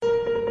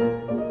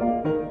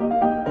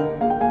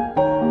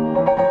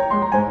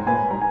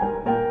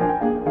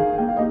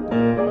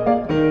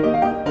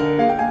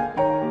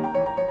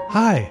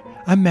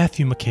I'm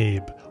Matthew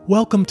McCabe.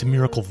 Welcome to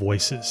Miracle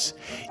Voices.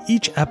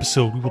 Each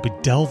episode, we will be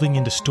delving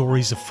into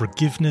stories of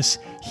forgiveness,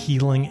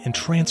 healing, and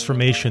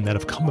transformation that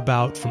have come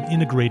about from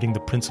integrating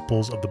the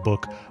principles of the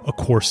book A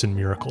Course in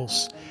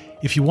Miracles.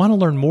 If you want to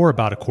learn more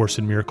about A Course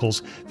in Miracles,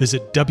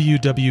 visit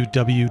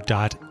www.acim.org.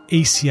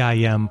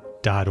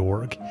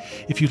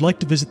 If you'd like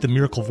to visit the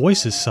Miracle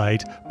Voices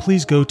site,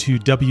 please go to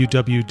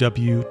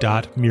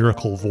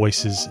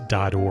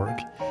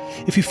www.miraclevoices.org.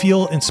 If you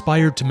feel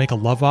inspired to make a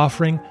love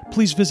offering,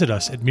 please visit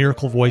us at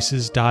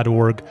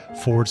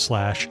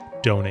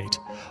miraclevoices.org/donate.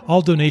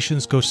 All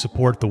donations go to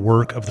support the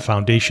work of the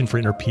Foundation for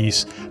Inner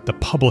Peace, the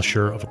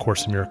publisher of A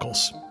Course in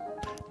Miracles.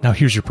 Now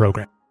here's your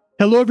program.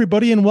 Hello,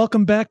 everybody, and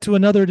welcome back to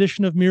another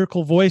edition of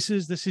Miracle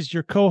Voices. This is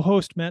your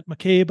co-host, Matt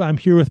McCabe. I'm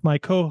here with my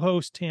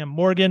co-host, Tam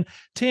Morgan.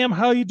 Tam,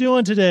 how are you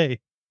doing today?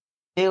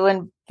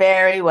 Doing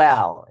very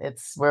well.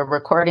 We're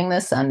recording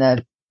this on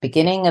the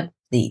beginning of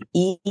the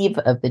eve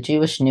of the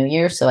Jewish New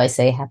Year, so I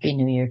say Happy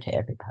New Year to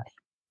everybody.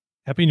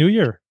 Happy New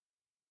Year.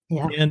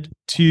 Yeah. And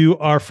to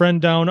our friend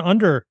down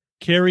under,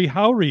 Carey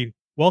Hauri,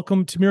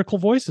 welcome to Miracle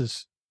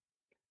Voices.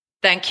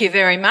 Thank you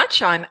very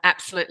much. I'm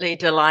absolutely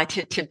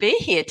delighted to be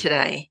here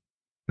today.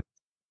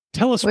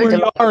 Tell us where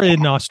you are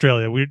in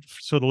Australia,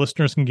 so the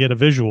listeners can get a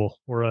visual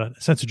or a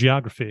sense of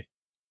geography.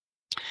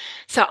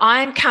 So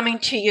I'm coming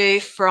to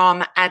you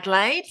from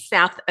Adelaide,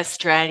 South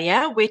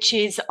Australia, which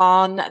is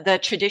on the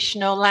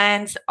traditional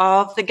lands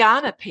of the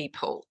Kaurna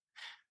people.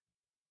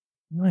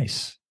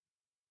 Nice.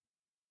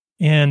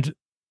 And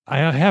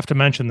I have to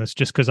mention this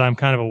just because I'm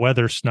kind of a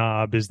weather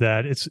snob, is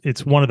that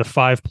it's one of the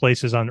 5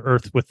 places on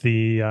Earth with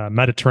the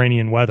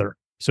Mediterranean weather.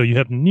 So you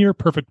have near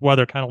perfect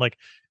weather, kind of like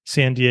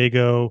San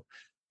Diego,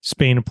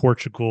 Spain and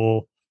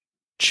Portugal,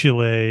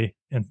 Chile,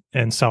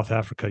 and South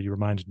Africa, you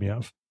reminded me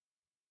of.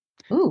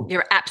 Ooh.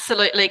 You're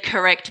absolutely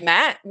correct,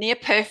 Matt. Near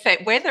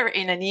perfect weather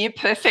in a near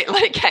perfect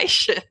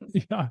location.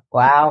 Yeah.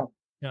 Wow.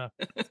 Yeah.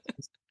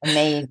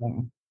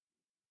 Amazing.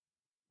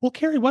 Well,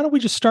 Carey, why don't we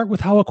just start with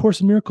how A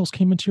Course in Miracles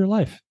came into your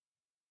life?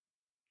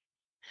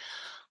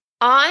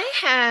 I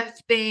have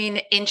been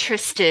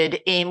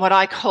interested in what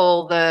I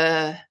call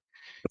the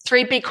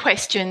 3 big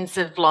questions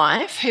of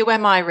life. Who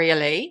am I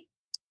really?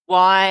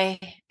 Why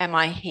am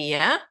I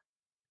here?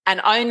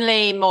 And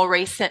only more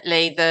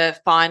recently, the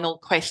final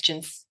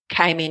questions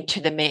came into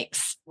the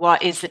mix.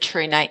 What is the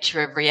true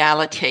nature of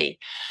reality?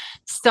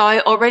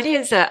 So already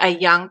as a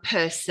young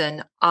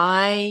person,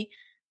 I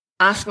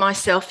asked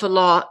myself a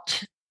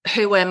lot,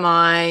 who am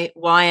I?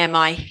 Why am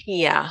I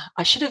here?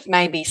 I should have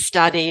maybe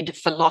studied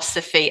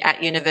philosophy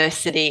at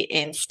university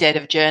instead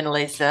of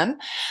journalism,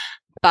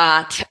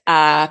 but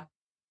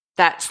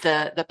that's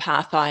the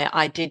path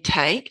I did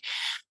take.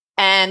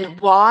 And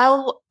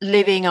while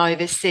living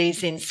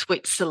overseas in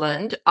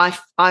Switzerland, I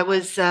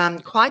was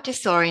quite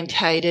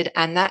disorientated,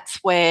 and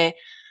that's where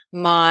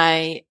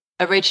my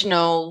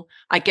original,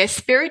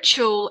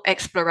 spiritual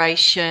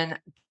exploration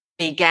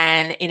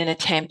began in an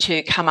attempt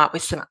to come up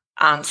with some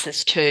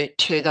answers to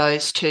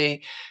those 2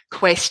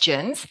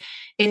 questions.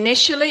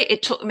 Initially,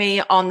 it took me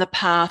on the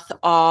path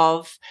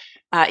of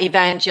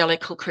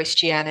evangelical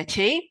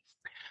Christianity,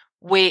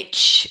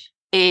 which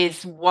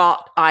is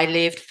what I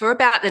lived for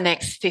about the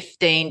next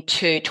 15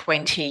 to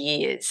 20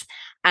 years.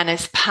 And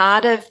as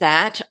part of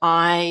that,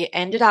 I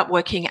ended up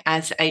working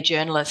as a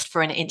journalist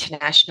for an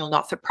international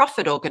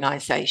not-for-profit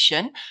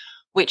organisation,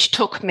 which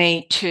took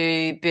me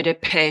to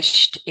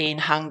Budapest in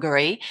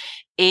Hungary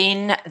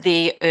in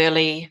the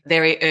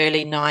very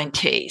early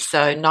 90s,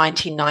 so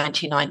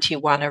 1990,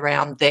 91,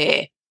 around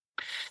there.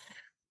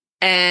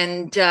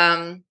 And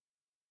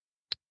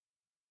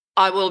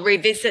I will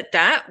revisit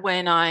that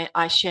when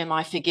I share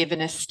my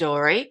forgiveness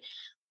story.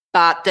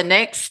 But the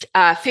next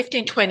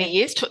 15, 20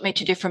 years took me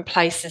to different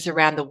places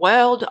around the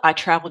world. I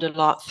traveled a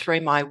lot through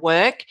my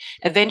work.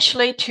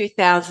 Eventually,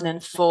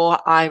 2004,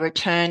 I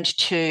returned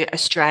to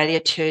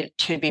Australia to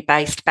be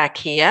based back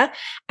here.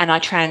 And I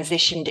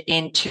transitioned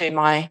into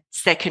my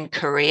second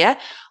career,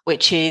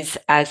 which is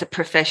as a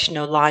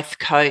professional life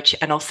coach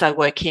and also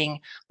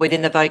working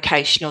within the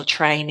vocational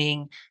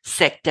training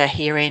sector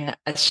here in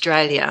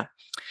Australia.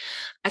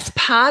 As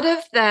part of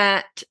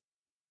that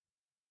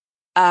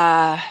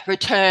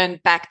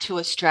return back to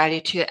Australia,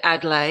 to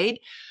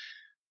Adelaide,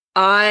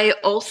 I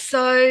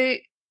also,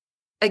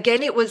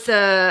 again, it was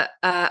a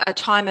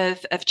time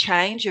of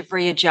change, of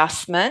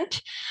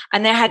readjustment,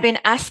 and there had been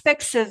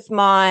aspects of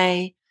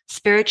my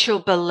spiritual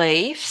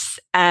beliefs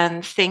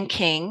and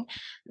thinking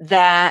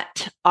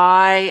that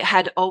I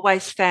had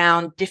always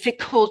found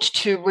difficult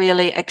to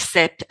really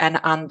accept and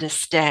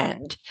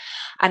understand.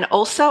 And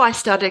also I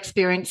started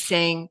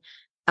experiencing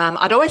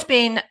I'd always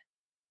been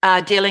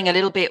dealing a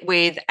little bit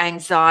with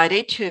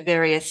anxiety to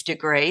various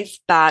degrees,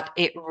 but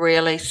it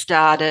really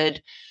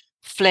started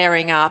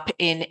flaring up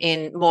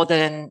in more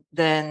than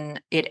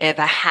it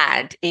ever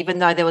had, even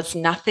though there was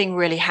nothing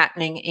really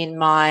happening in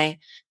my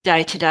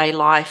day-to-day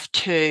life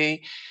to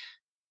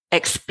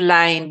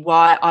explain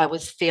why I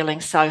was feeling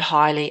so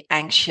highly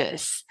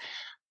anxious.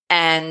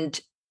 And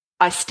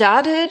I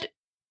started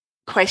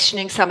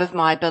questioning some of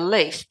my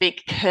beliefs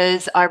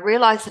because I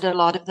realized that a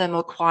lot of them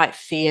were quite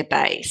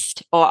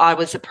fear-based, or I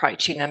was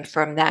approaching them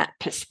from that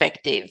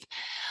perspective.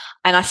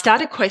 And I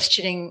started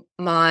questioning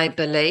my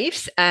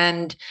beliefs.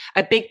 And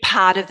a big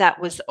part of that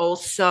was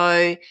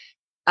also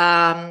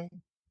the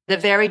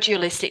very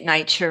dualistic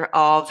nature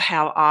of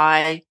how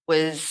I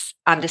was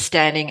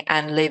understanding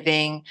and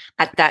living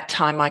at that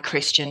time my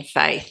Christian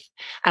faith,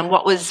 and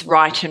what was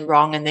right and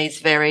wrong, and these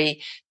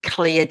very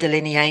clear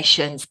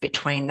delineations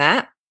between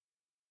that.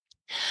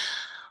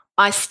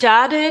 I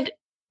started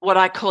what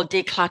I call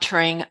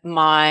decluttering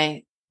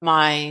my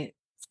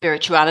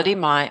spirituality,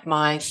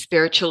 my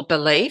spiritual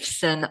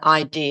beliefs and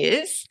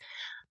ideas.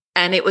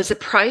 And it was a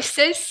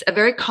process, a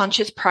very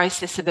conscious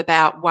process of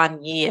about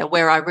 1 year,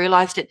 where I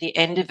realized at the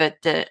end of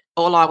it that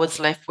all I was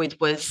left with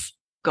was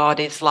God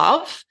is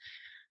love,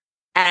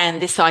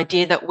 and this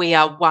idea that we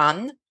are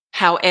one.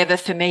 However,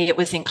 for me, it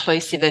was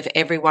inclusive of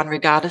everyone,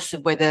 regardless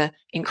of whether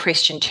in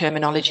Christian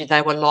terminology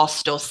they were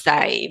lost or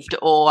saved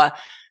or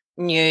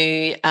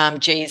knew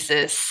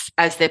Jesus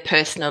as their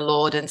personal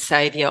Lord and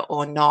Saviour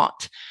or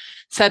not.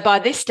 So by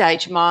this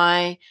stage,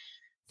 my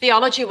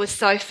theology was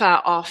so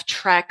far off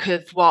track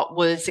of what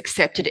was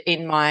accepted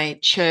in my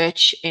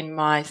church, in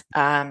my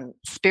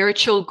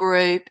spiritual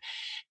group,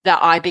 that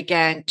I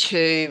began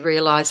to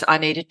realize I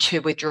needed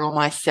to withdraw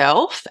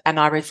myself, and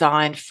I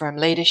resigned from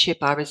leadership.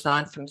 I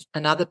resigned from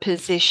another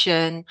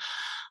position.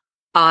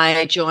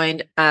 I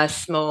joined a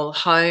small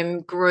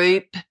home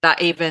group,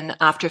 but even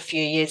after a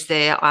few years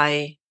there,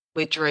 I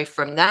withdrew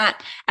from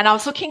that. And I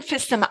was looking for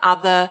some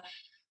other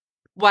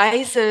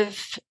ways of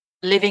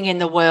living in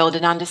the world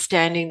and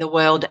understanding the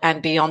world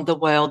and beyond the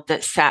world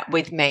that sat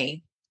with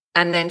me.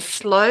 And then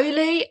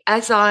slowly,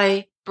 as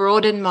I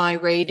broadened my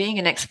reading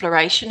and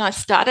exploration, I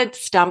started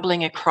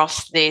stumbling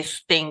across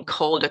this thing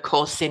called A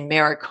Course in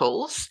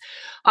Miracles.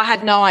 I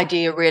had no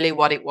idea really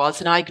what it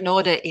was, and I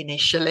ignored it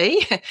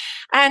initially,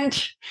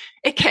 and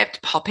it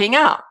kept popping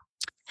up.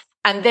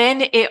 And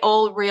then it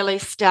all really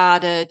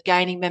started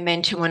gaining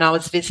momentum when I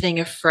was visiting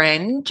a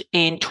friend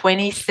in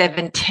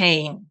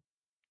 2017.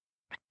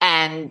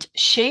 And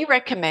she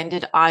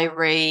recommended I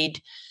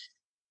read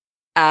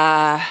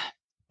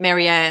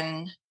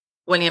Marianne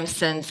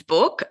Williamson's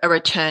book, A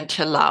Return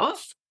to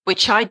Love,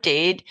 which I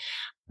did.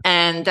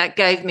 And that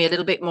gave me a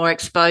little bit more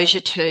exposure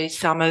to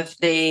some of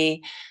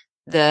the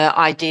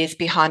ideas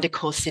behind A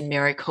Course in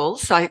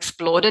Miracles. So I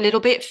explored a little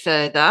bit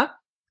further.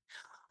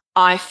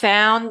 I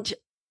found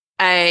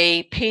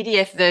a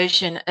PDF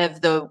version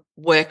of the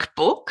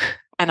workbook,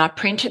 and I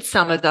printed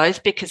some of those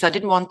because I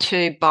didn't want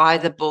to buy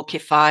the book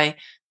if it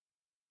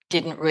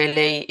didn't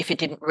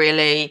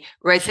really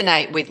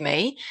resonate with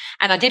me.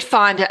 And I did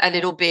find it a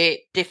little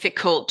bit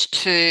difficult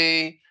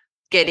to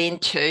get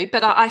into,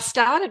 but I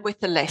started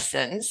with the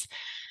lessons.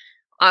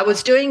 I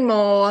was doing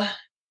more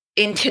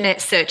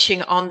internet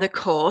searching on the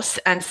course,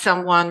 and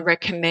someone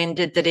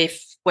recommended that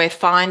if we're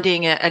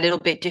finding it a little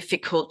bit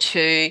difficult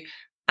to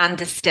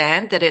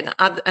understand,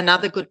 that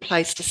another good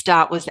place to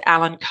start was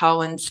Alan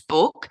Cohen's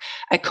book,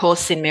 A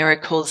Course in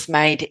Miracles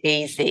Made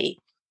Easy.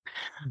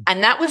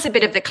 And that was a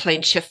bit of the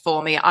clincher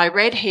for me. I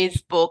read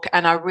his book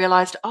and I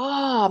realized,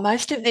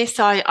 most of this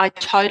I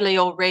totally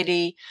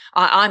already,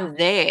 I'm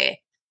there.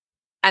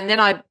 And then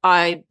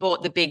I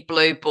bought the Big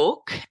Blue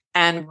book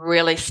and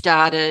really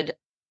started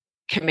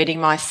committing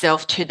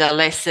myself to the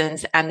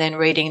lessons, and then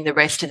reading the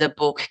rest of the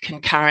book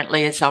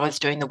concurrently as I was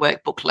doing the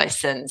workbook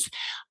lessons.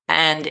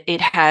 And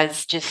it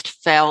has just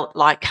felt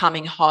like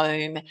coming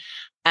home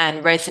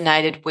and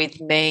resonated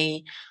with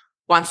me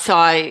once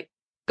I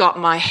got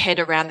my head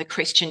around the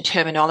Christian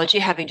terminology,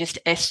 having just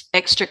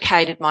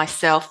extricated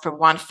myself from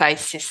one faith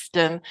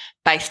system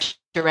based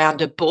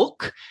around a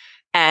book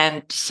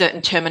and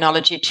certain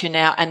terminology to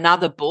now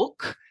another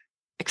book,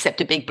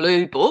 except a Big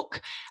Blue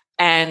book.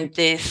 And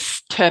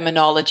this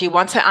terminology,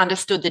 once I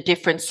understood the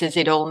differences,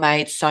 it all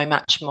made so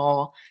much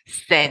more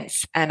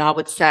sense. And I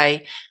would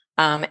say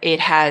it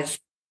has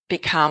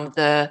become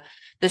the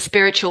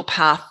spiritual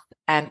path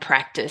and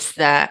practice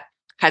that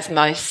has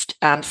most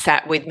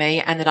sat with me,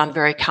 and that I'm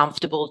very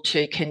comfortable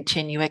to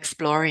continue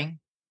exploring.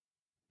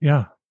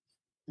 Yeah.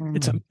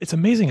 It's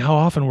amazing how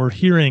often we're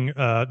hearing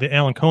the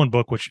Alan Cohen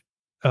book, which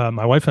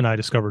my wife and I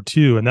discovered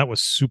too, and that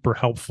was super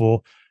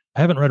helpful. I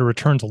haven't read A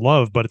Return to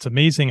Love, but it's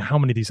amazing how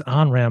many of these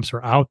on-ramps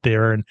are out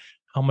there and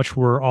how much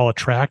we're all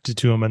attracted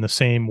to them in the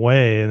same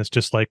way. And it's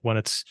just like when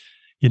it's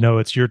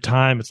your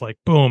time, it's like,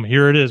 boom,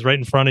 here it is right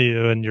in front of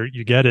you, and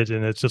you get it.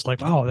 And it's just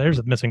like, oh, there's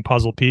a missing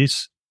puzzle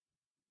piece.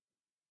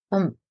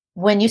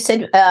 When you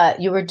said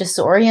you were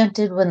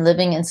disoriented when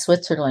living in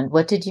Switzerland,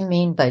 what did you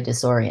mean by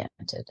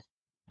disoriented?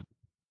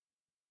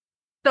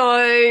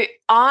 So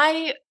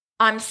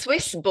I'm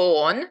Swiss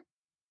born,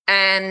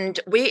 and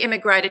we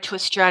immigrated to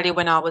Australia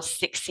when I was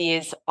 6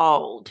 years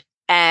old.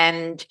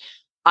 And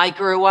I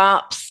grew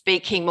up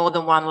speaking more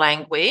than one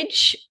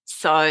language,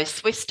 so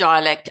Swiss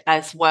dialect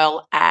as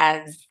well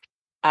as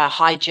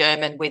High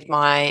German with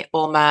my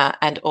Oma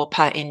and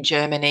Opa in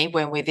Germany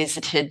when we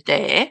visited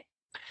there.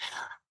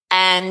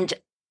 And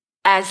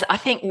as I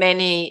think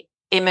many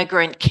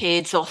immigrant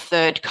kids or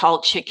third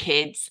culture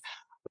kids,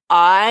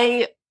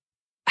 I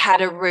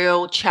had a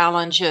real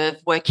challenge of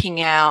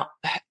working out,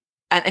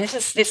 and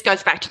this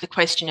goes back to the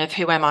question of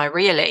who am I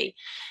really?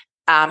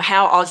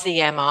 How Aussie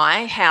am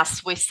I? How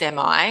Swiss am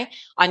I?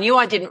 I knew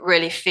I didn't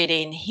really fit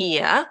in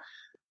here.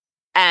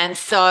 And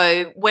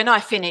so when I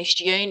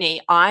finished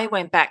uni, I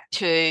went back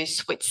to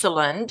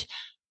Switzerland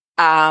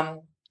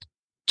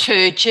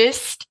to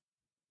just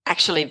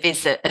actually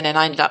visit. And then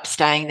I ended up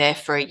staying there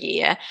for a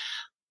year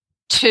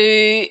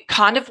to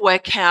kind of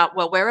work out,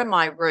 well, where are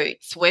my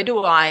roots? Where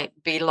do I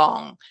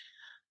belong?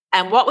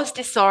 And what was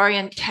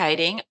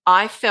disorientating,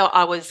 I felt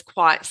I was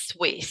quite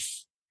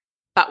Swiss.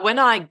 But when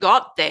I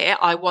got there,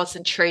 I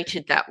wasn't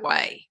treated that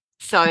way.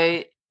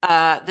 So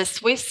the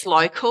Swiss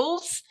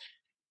locals,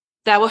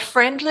 they were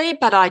friendly,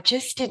 but I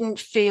just didn't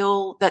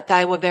feel that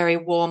they were very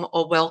warm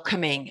or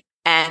welcoming.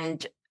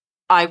 And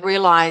I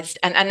realized,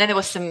 and then there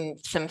were some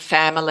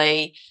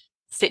family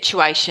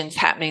situations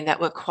happening that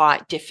were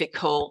quite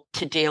difficult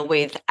to deal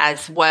with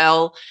as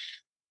well.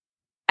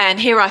 And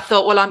here I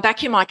thought, well, I'm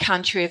back in my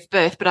country of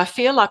birth, but I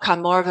feel like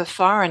I'm more of a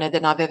foreigner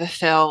than I've ever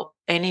felt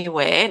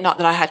anywhere. Not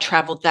that I had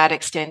traveled that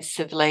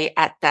extensively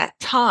at that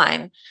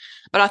time,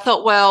 but I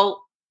thought,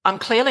 well, I'm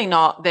clearly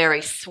not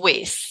very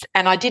Swiss.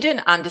 And I didn't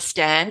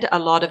understand a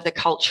lot of the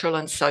cultural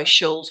and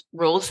social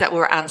rules that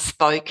were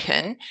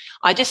unspoken.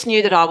 I just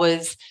knew that I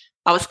was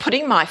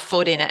putting my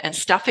foot in it and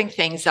stuffing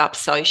things up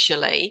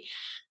socially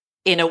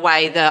in a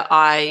way that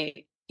I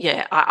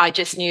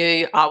just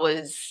knew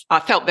I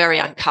felt very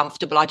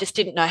uncomfortable. I just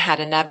didn't know how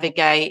to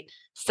navigate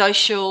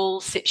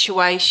social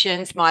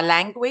situations, my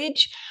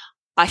language.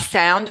 I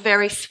sound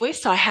very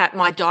Swiss.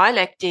 My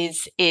dialect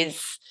is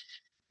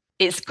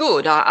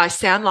good. I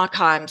sound like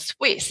I'm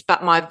Swiss,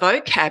 but my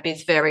vocab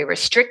is very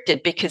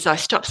restricted because I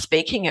stopped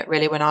speaking it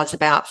really when I was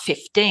about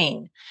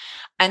 15.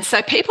 And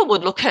so people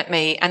would look at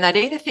me and they'd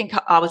either think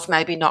I was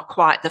maybe not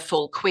quite the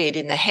full quid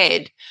in the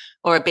head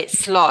or a bit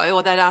slow,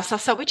 or they'd ask,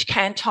 so which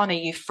canton are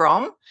you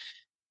from?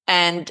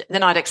 And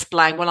then I'd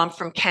explain, well, I'm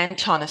from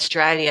Canton,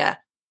 Australia.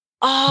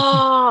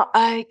 Oh,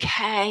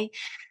 okay.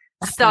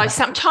 So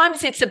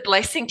sometimes it's a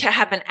blessing to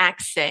have an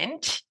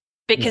accent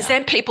because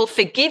then people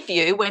forgive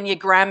you when your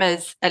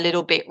grammar's a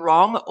little bit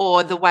wrong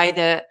or the way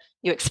that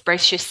you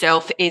express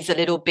yourself is a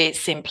little bit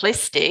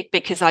simplistic,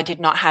 because I did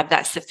not have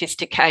that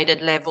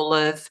sophisticated level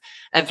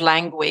of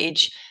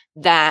language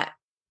that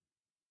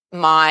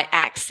my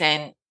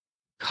accent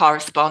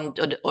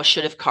corresponded or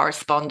should have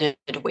corresponded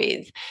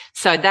with.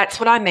 So that's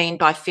what I mean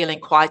by feeling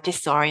quite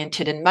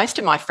disoriented. And most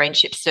of my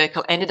friendship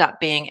circle ended up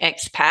being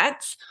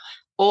expats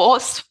or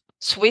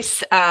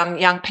Swiss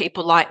young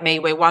people like me,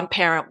 where one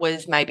parent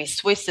was maybe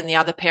Swiss and the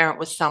other parent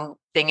was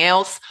something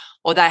else,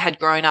 or they had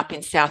grown up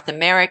in South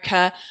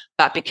America,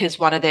 but because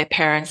one of their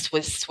parents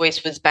was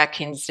Swiss, was back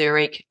in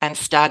Zurich and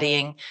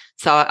studying.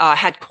 So I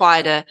had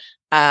quite a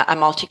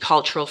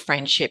multicultural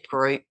friendship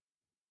group.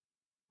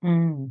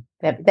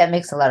 That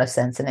makes a lot of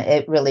sense. And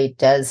it really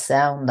does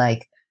sound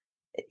like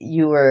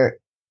you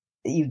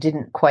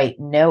didn't quite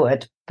know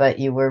it, but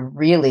you were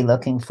really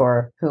looking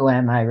for who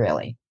am I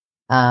really?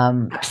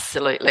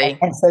 Absolutely.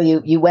 And so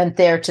you went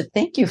there to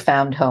think you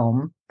found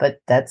home, but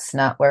that's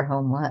not where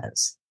home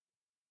was.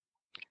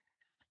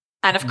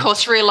 And of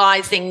course,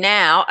 realizing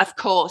now, of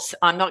course,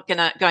 I'm not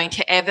going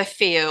to ever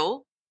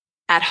feel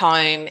at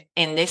home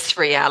in this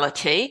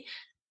reality,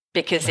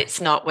 because it's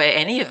not where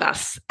any of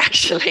us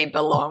actually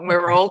belong.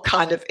 We're all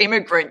kind of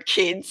immigrant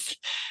kids,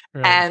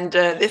 and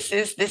this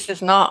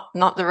is not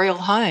the real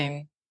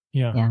home.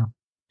 Yeah.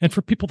 And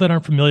for people that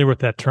aren't familiar with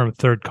that term,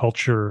 third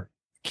culture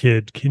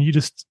kid, can you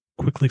just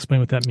quickly explain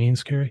what that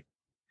means, Carey?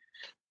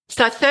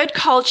 So, third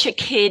culture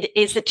kid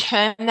is a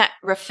term that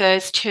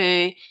refers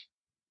to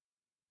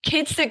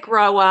kids that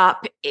grow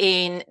up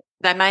they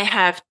may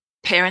have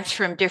parents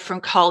from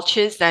different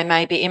cultures. They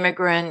may be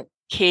immigrant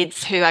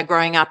kids who are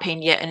growing up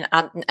in yet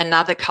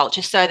another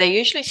culture. So they're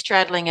usually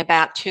straddling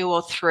about 2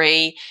 or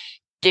 3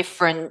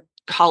 different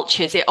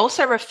cultures. It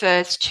also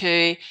refers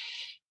to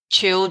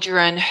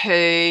children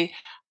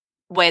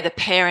where the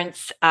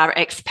parents are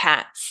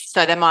expats.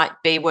 So they might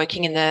be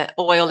working in the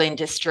oil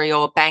industry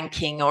or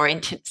banking or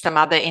into some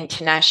other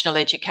international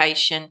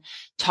education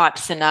type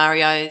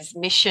scenarios,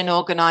 mission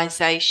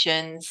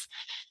organizations.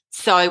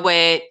 So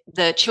where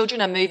the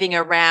children are moving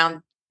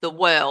around the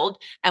world,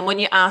 and when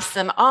you ask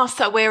them,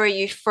 so where are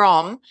you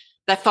from?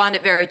 They find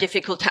it very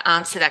difficult to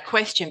answer that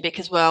question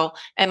because, well,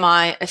 am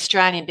I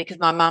Australian because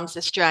my mum's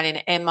Australian?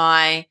 Am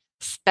I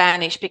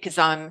Spanish because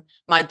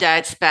my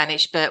dad's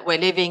Spanish, but we're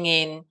living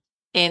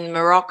in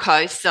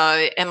Morocco?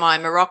 So am I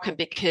Moroccan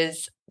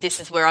because this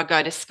is where I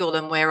go to school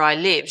and where I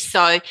live?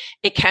 So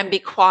it can be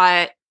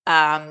quite,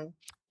 a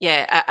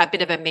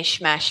bit of a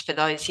mishmash for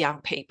those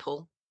young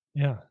people.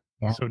 Yeah.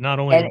 So not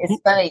only, and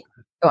it's funny.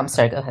 Oh, I'm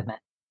sorry. Go ahead,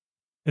 Matt.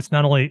 It's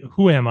not only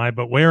who am I,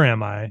 but where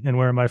am I and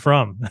where am I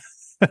from?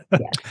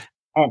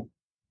 And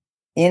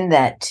in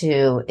that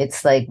too,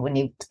 it's like when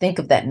you think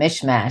of that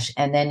mishmash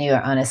and then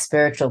you're on a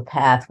spiritual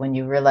path, when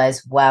you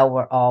realize, wow,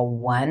 we're all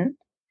one.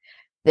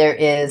 there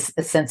is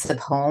a sense of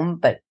home,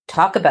 but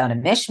talk about a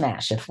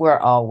mishmash if we're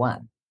all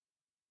one.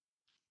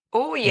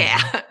 Oh,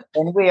 yeah.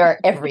 And we are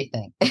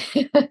everything.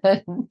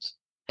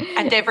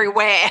 And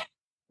everywhere.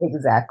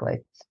 Exactly.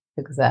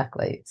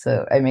 Exactly.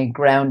 So, I mean,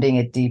 grounding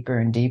it deeper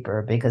and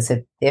deeper, because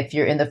if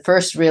you're in the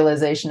first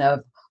realization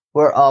of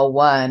we're all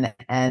one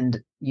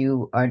and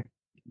you are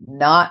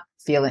not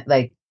feeling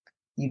like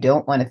you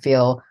don't want to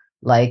feel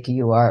like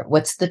you are,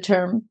 what's the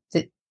term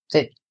that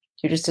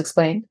you just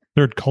explained?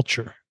 Third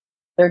culture.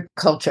 Third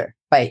culture,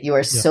 right? You are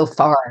Yeah. so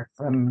far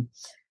from,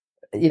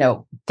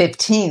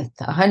 15th,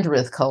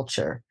 100th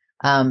culture.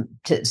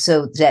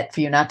 So that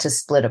for you not to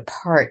split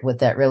apart with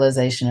that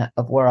realization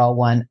of we're all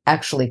one,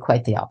 actually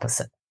quite the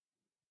opposite.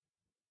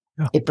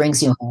 Yeah. It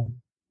brings you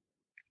home.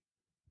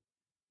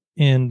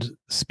 And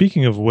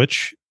speaking of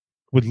which,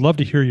 would love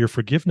to hear your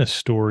forgiveness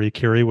story,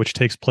 Carey, which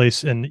takes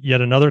place in yet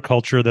another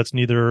culture that's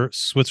neither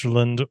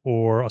Switzerland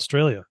or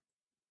Australia.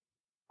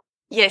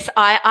 Yes,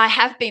 I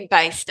have been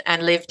based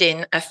and lived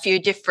in a few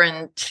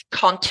different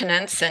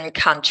continents and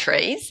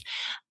countries.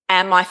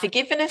 And my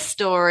forgiveness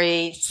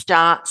story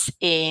starts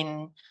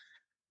in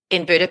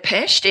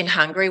Budapest, in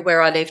Hungary,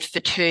 where I lived for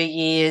 2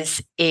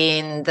 years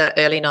in the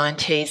early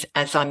 90s,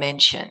 as I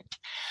mentioned.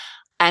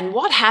 And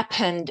what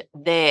happened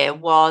there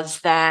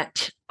was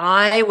that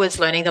I was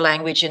learning the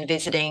language and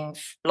visiting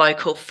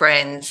local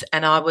friends,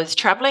 and I was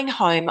traveling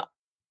home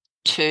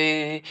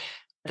to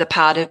the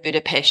part of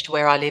Budapest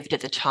where I lived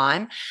at the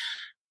time.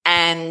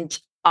 And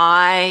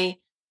I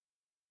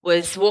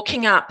was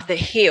walking up the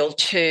hill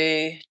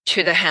to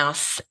the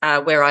house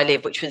where I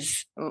live, which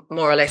was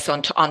more or less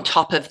on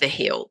top of the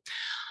hill.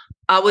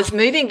 I was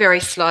moving very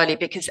slowly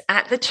because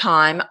at the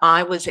time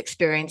I was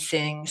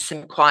experiencing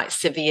some quite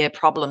severe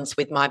problems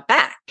with my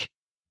back.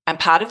 And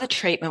part of the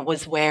treatment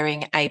was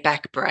wearing a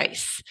back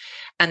brace.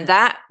 And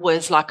that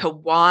was like a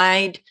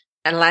wide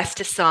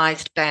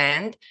elasticized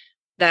band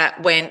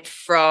that went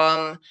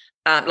from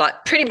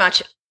like pretty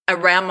much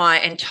around my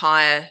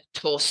entire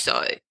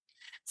torso.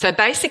 So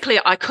basically,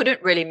 I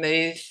couldn't really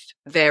move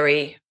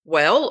very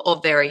well or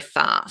very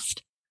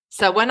fast.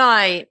 So when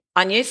I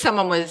knew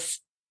someone was,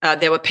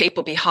 there were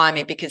people behind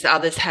me because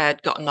others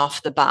had gotten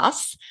off the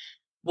bus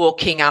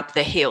walking up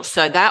the hill.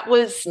 So that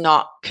was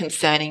not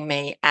concerning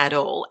me at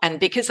all. And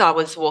because I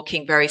was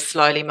walking very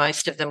slowly,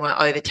 most of them were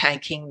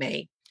overtaking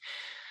me.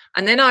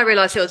 And then I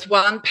realized there was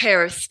one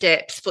pair of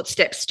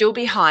footsteps still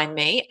behind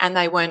me, and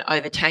they weren't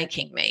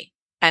overtaking me.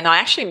 And I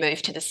actually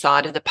moved to the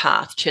side of the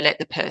path to let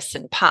the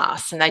person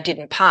pass, and they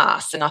didn't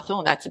pass. And I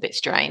thought, that's a bit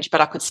strange,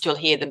 but I could still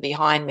hear them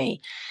behind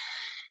me.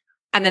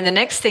 And then the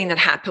next thing that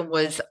happened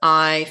was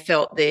I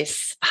felt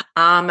this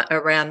arm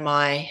around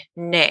my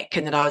neck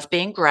and that I was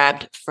being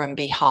grabbed from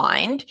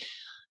behind.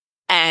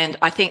 And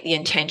I think the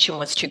intention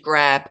was to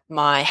grab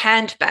my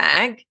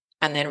handbag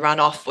and then run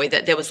off with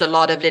it. There was a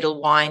lot of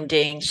little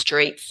winding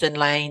streets and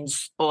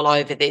lanes all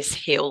over this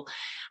hill.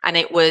 And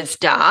it was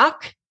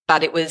dark,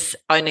 but it was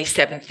only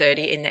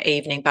 7:30 in the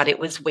evening, but it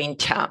was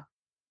winter.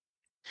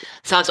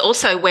 So I was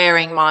also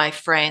wearing my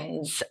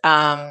friend's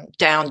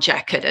down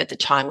jacket at the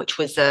time, which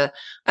was a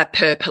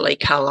purpley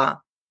colour.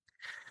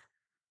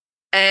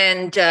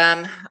 And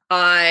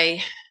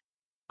I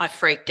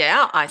freaked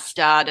out. I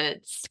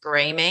started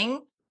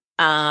screaming.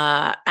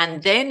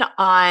 And then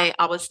I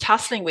was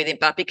tussling with him,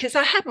 but because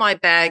I had my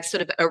bag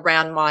sort of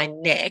around my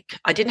neck,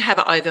 I didn't have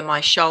it over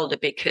my shoulder,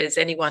 because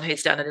anyone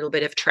who's done a little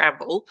bit of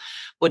travel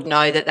would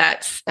know that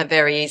that's a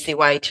very easy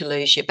way to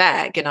lose your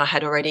bag. And I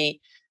had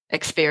already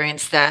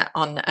experienced that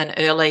on an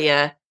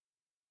earlier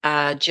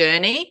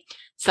journey.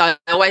 So I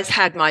always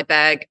had my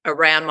bag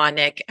around my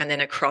neck and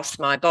then across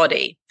my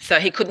body. So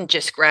he couldn't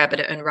just grab it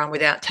and run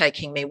without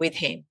taking me with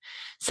him.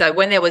 So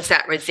when there was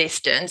that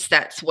resistance,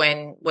 that's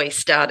when we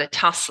started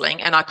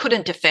tussling, and I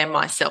couldn't defend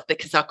myself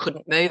because I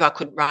couldn't move. I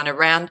couldn't run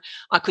around.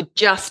 I could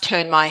just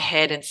turn my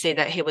head and see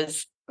that he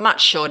was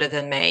much shorter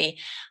than me.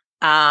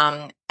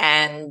 And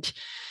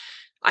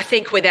I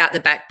think without the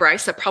back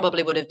brace, I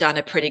probably would have done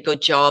a pretty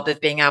good job of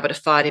being able to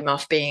fight him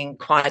off, being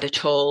quite a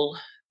tall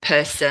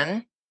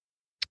person.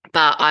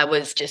 But I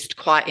was just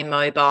quite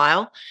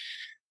immobile.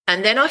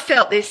 And then I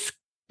felt this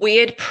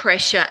weird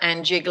pressure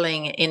and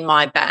jiggling in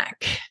my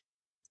back.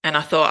 And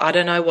I thought, I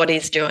don't know what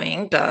he's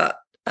doing, but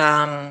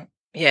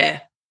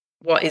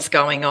what is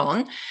going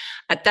on?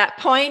 At that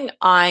point,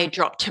 I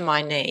dropped to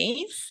my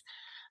knees,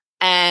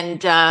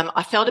 and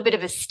I felt a bit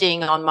of a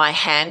sting on my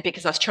hand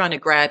because I was trying to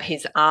grab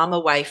his arm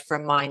away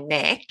from my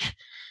neck,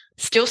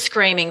 still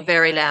screaming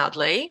very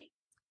loudly.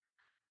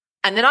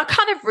 And then I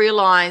kind of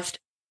realized,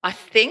 I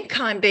think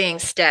I'm being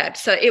stabbed.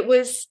 So it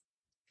was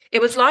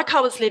like I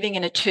was living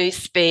in a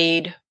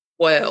 2-speed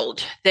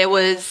world.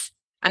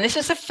 And this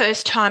was the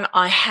first time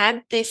I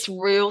had this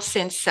real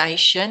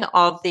sensation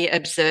of the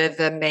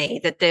observer me,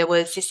 that there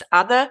was this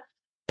other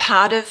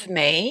part of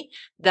me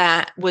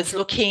that was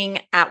looking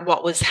at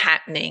what was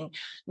happening,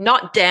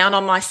 not down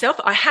on myself.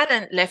 I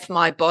hadn't left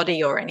my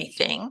body or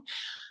anything,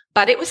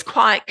 but it was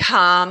quite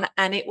calm,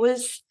 and it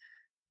was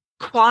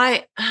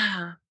quite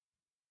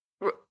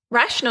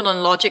rational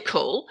and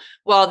logical,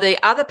 while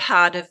the other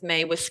part of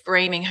me was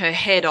screaming her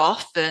head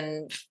off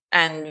and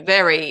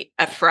very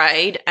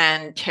afraid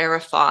and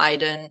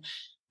terrified and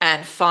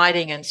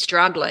fighting and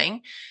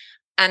struggling.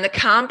 And the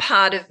calm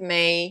part of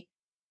me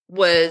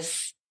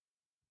was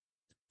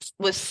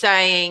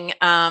saying,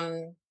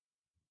 so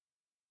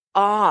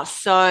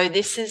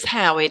this is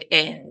how it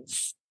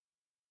ends.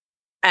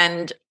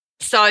 And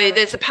so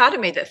there's a part of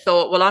me that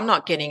thought, well, I'm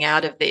not getting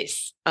out of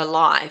this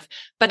alive.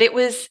 But it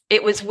was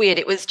weird.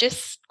 It was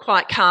just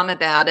quite calm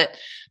about it.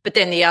 But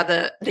then the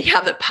other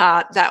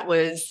part that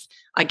was,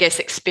 I guess,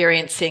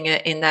 experiencing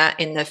it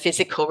in the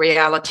physical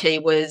reality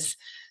was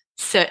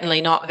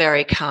certainly not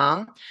very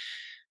calm.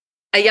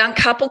 A young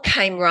couple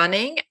came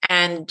running,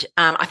 and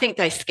I think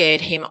they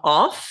scared him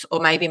off, or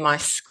maybe my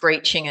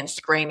screeching and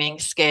screaming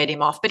scared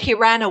him off. But he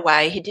ran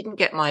away. He didn't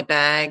get my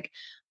bag.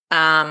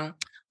 I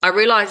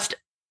realised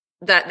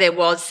that there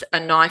was a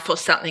knife or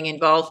something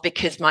involved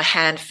because my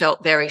hand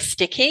felt very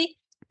sticky,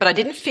 but I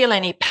didn't feel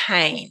any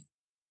pain.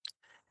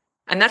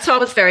 And that's why I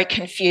was very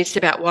confused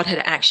about what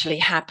had actually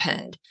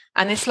happened.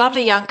 And this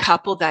lovely young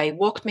couple, they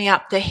walked me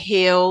up the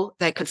hill.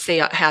 They could see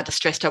how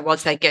distressed I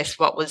was. They guessed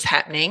what was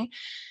happening.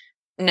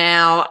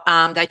 Now,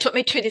 they took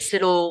me to this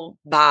little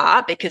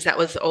bar because that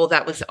was all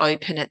that was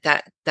open at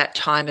that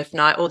time of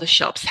night. All the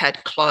shops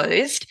had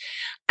closed.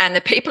 And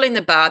the people in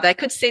the bar, they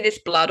could see this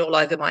blood all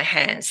over my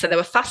hand. So they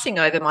were fussing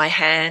over my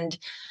hand.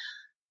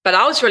 But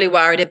I was really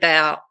worried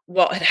about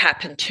what had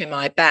happened to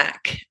my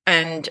back.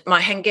 And my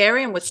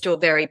Hungarian was still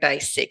very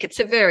basic. It's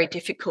a very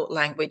difficult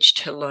language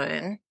to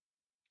learn.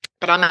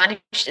 But I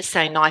managed to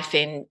say knife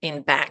in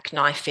back,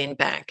 knife in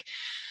back.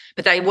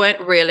 But they weren't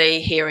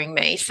really hearing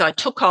me. So I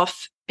took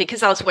off,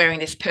 because I was wearing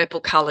this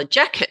purple coloured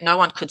jacket, no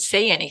one could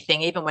see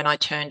anything, even when I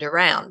turned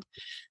around.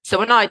 So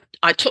when I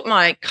took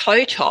my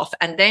coat off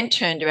and then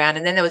turned around,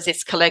 and then there was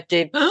this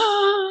collective,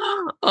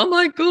 oh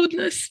my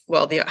goodness,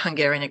 well, the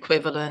Hungarian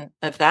equivalent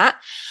of that.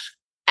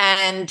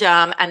 And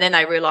then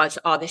I realised,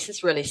 this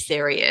is really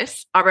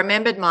serious. I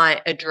remembered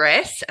my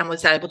address and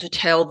was able to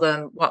tell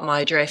them what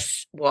my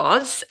address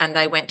was, and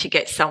they went to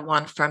get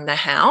someone from the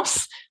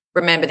house.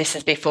 Remember, this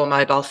is before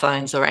mobile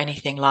phones or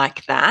anything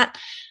like that.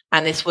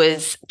 And this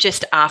was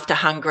just after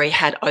Hungary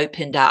had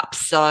opened up.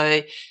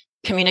 So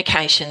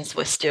communications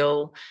were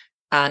still,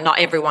 not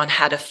everyone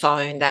had a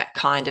phone, that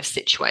kind of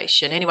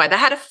situation. Anyway, they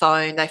had a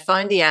phone. They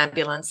phoned the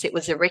ambulance. It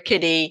was a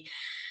rickety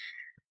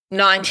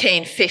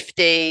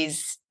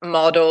 1950s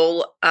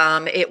model.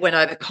 It went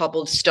over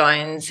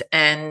cobblestones,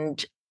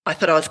 and I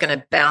thought I was going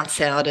to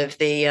bounce out of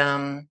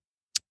the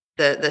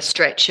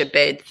stretcher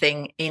bed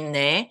thing in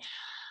there.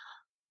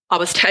 I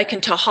was taken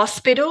to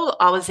hospital.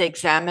 I was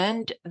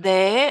examined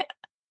there.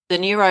 The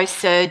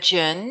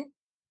neurosurgeon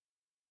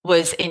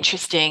was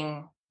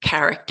interesting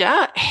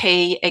character.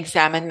 He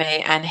examined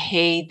me, and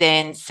he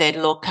then said,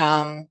 look,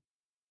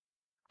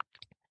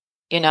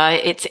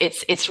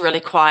 it's really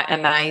quite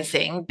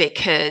amazing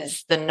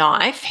because the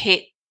knife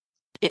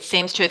it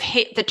seems to have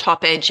hit the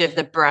top edge of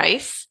the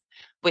brace,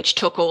 which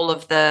took all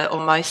of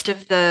or most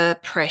of the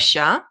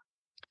pressure.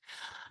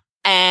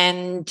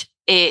 And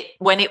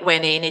when it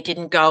went in, it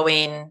didn't go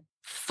in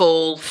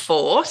full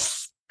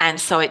force. And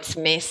so it's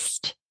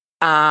missed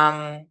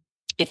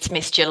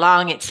your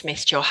lung, it's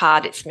missed your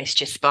heart, it's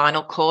missed your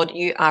spinal cord.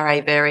 You are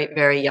a very,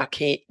 very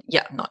lucky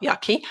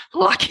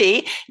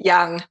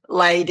young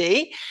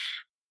lady.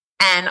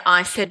 And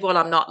I said, well,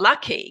 I'm not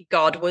lucky.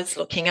 God was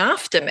looking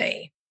after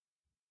me.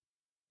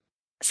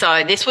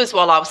 So this was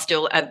while I was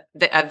still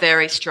a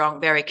very strong,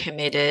 very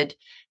committed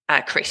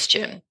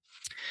Christian.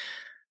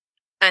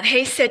 And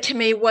he said to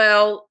me,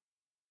 well,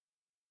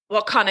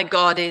 what kind of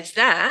God is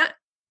that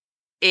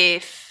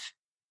if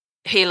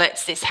he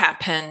lets this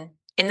happen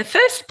in the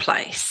first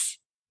place?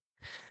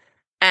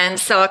 And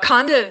so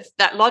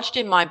that lodged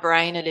in my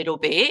brain a little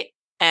bit,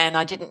 and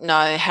I didn't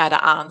know how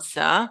to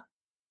answer.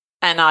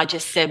 And I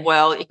just said,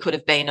 well, it could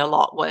have been a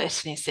lot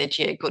worse. And he said,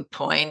 yeah, good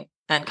point,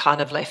 and kind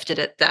of left it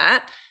at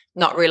that,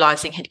 not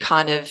realising he'd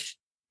kind of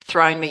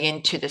thrown me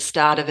into the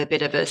start of a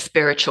bit of a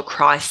spiritual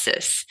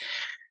crisis.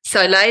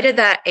 So later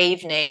that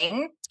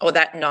evening or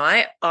that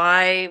night,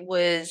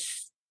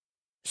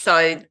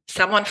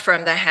 someone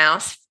from the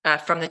house,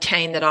 from the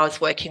team that I was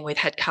working with,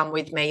 had come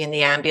with me in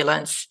the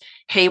ambulance.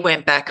 He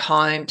went back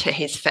home to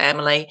his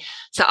family.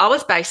 So I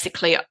was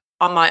basically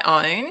on my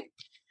own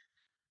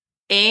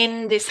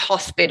in this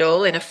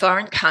hospital in a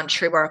foreign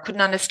country where I couldn't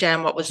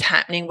understand what was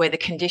happening, where the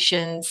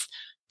conditions,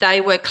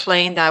 they were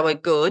clean, they were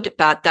good,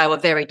 but they were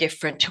very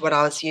different to what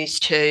I was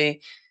used to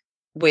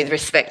with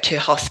respect to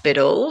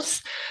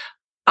hospitals.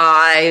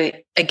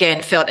 I,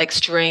 again, felt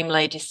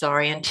extremely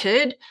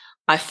disoriented.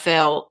 I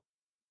felt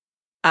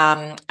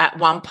at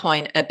one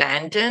point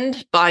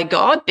abandoned by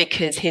God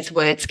because his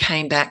words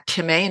came back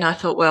to me, and I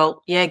thought,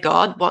 well, yeah,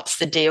 God, what's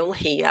the deal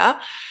here?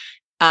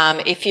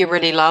 If you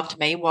really loved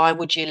me, why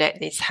would you let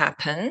this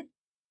happen?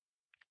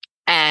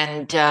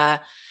 And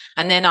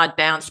then I'd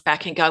bounce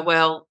back and go,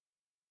 well,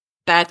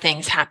 bad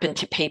things happen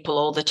to people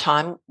all the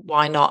time.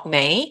 Why not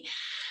me?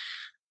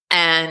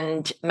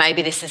 and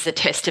maybe this is a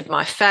test of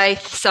my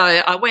faith. So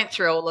I went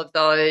through all of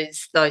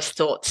those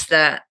thoughts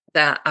that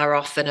are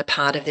often a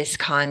part of this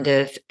kind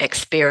of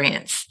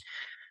experience.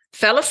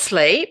 Fell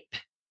asleep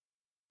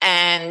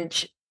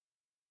and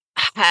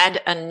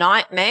had a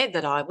nightmare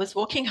that I was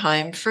walking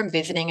home from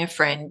visiting a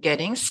friend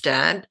getting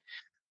stabbed.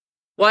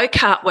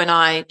 Woke up when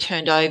I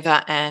turned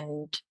over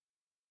and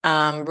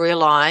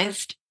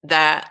realized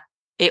that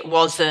it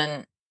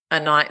wasn't a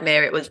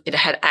nightmare. It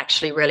had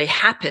actually really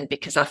happened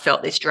because I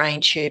felt this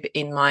drain tube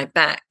in my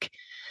back.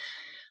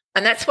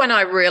 And that's when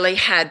I really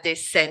had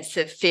this sense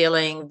of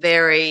feeling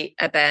very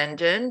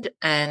abandoned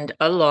and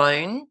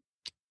alone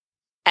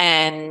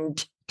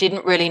and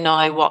didn't really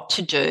know what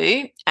to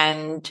do.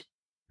 And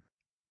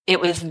it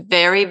was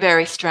very,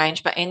 very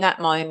strange. But in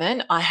that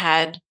moment, I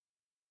had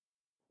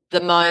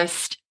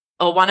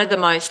one of the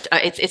most,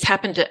 it's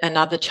happened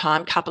another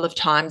time, couple of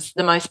times,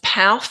 the most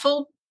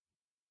powerful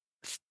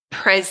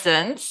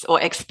presence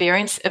or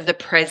experience of the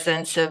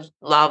presence of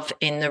love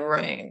in the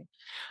room,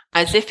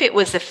 as if it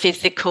was a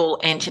physical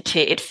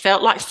entity. It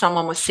felt like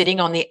someone was sitting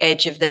on the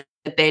edge of the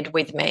bed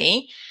with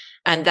me,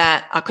 and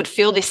that I could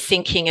feel this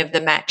sinking of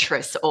the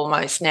mattress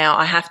almost. Now,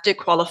 I have to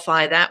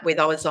qualify that with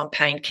I was on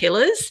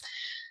painkillers,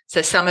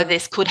 so some of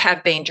this could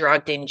have been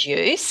drug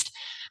induced.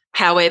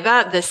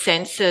 However, the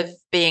sense of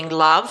being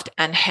loved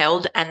and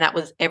held, and that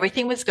was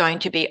everything was going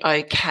to be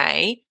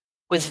okay,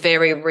 was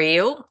very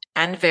real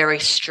and very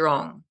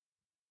strong.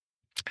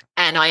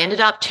 And I ended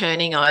up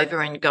turning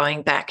over and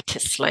going back to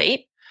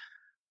sleep,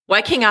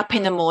 waking up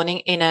in the morning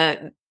in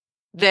a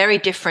very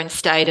different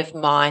state of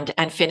mind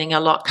and feeling a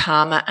lot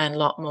calmer and a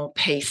lot more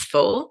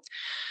peaceful.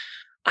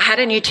 I had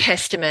a New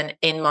Testament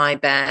in my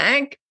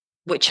bag,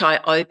 which I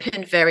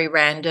opened very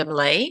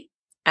randomly.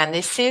 And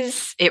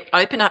it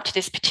opened up to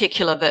this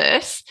particular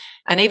verse.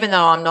 And even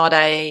though I'm not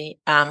a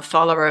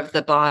follower of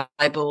the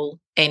Bible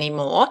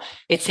anymore,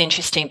 it's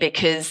interesting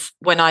because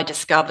when I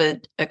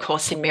discovered A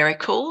Course in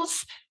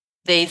Miracles,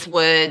 these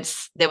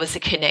words, there was a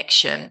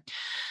connection.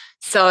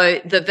 So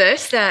the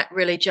verse that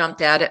really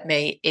jumped out at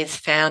me is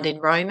found in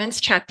Romans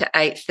chapter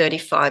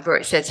 8:35, where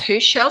it says, "Who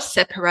shall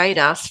separate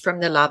us from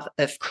the love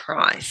of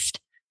Christ?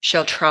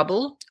 Shall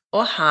trouble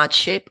or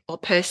hardship or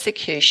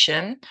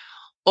persecution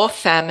or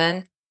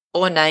famine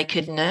or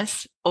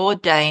nakedness or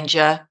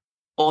danger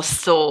or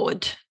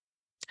sword?"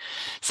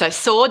 So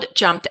sword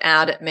jumped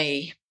out at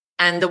me.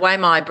 And the way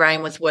my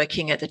brain was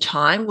working at the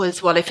time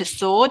was, well, if a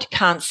sword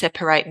can't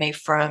separate me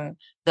from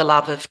the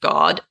love of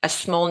God, a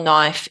small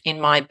knife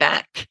in my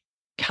back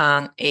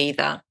can't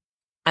either.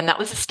 And that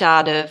was the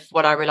start of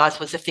what I realized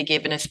was a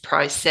forgiveness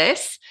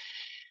process,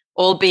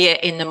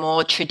 albeit in the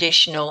more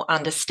traditional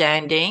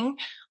understanding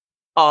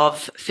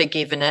of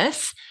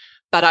forgiveness.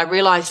 But I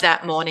realized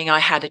that morning I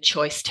had a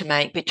choice to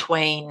make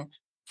between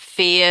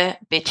fear,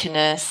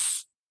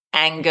 bitterness,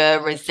 anger,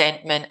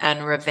 resentment,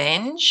 and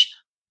revenge,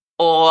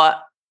 or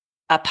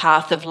a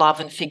path of love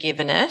and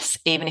forgiveness,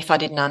 even if I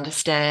didn't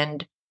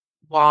understand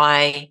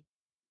why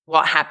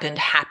what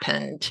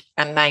happened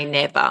and may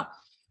never.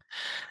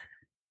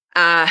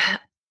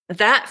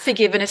 That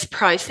forgiveness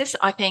process,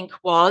 I think,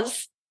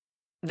 was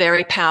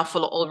very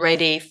powerful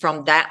already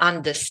from that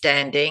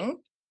understanding.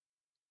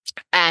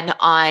 And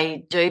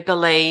I do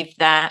believe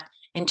that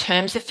in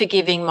terms of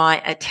forgiving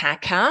my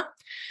attacker,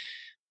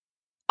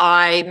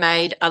 I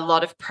made a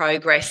lot of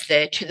progress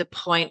there to the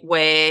point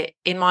where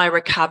in my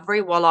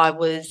recovery, while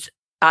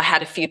I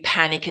had a few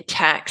panic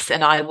attacks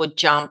and I would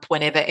jump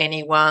whenever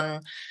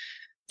anyone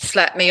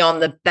slapped me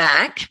on the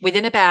back.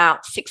 Within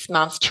about 6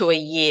 months to a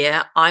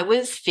year, I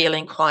was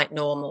feeling quite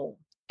normal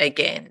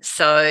again.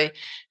 So,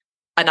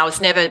 and I was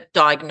never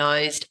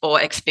diagnosed or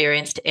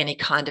experienced any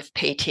kind of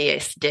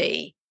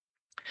PTSD.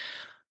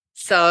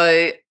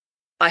 So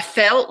I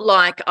felt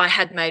like I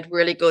had made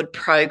really good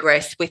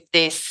progress with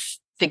this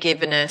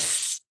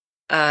forgiveness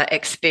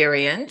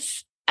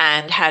experience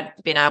and had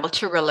been able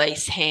to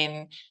release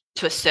him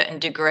to a certain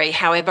degree.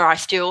 However, I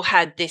still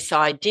had this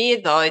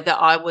idea, though, that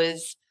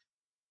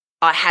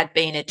I had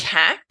been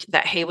attacked,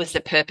 that he was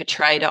the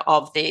perpetrator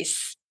of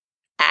this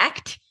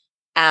act,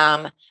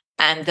 and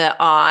that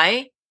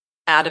I,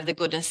 out of the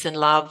goodness and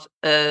love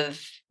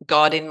of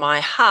God in my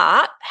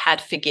heart,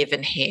 had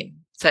forgiven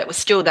him. So it was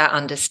still that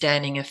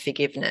understanding of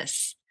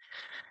forgiveness.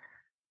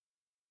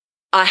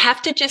 I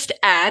have to just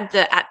add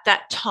that at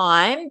that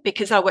time,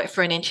 because I worked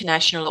for an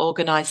international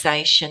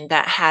organisation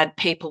that had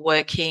people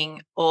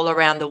working all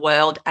around the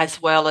world,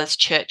 as well as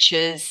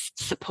churches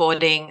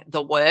supporting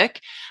the work,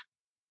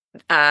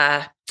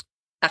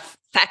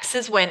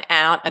 faxes went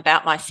out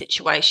about my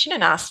situation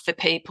and asked for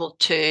people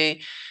to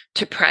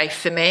pray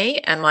for me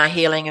and my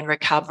healing and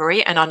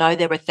recovery. And I know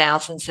there were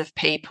thousands of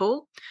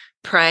people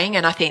praying,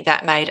 and I think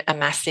that made a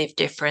massive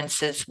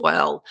difference as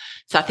well.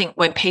 So I think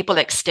when people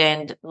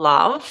extend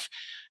love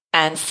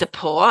and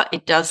support,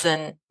 it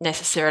doesn't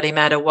necessarily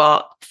matter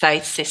what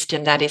faith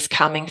system that is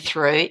coming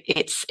through.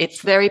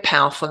 It's very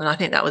powerful, and I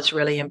think that was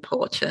really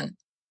important.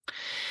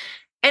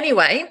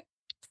 Anyway,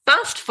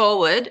 fast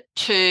forward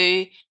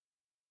to,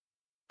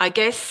 I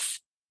guess,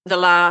 the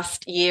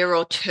last year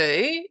or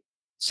two,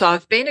 So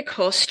I've been a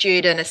course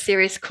student, a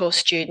serious course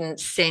student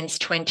since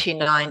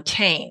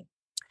 2019.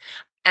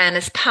 And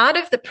as part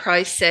of the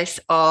process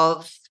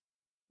of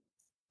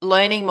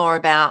learning more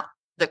about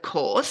the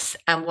course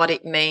and what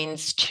it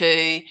means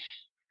to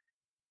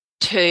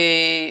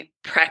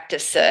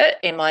practice it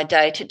in my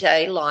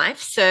day-to-day life,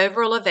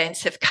 several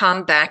events have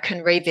come back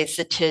and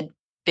revisited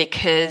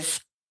because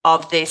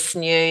of this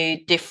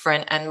new,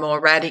 different, and more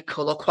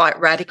radical or quite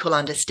radical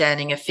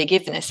understanding of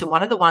forgiveness. And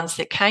one of the ones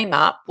that came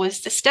up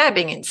was the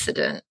stabbing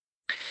incident.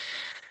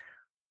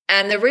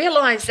 And the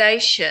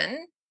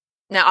realization,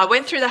 now I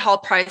went through the whole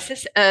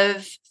process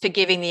of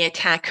forgiving the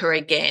attacker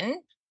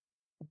again,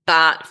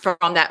 but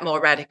from that more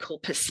radical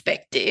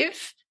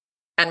perspective,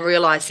 and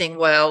realizing,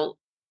 well,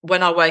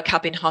 when I woke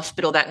up in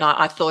hospital that night,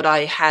 I thought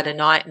I had a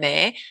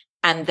nightmare,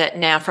 and that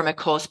now from a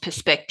course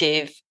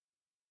perspective,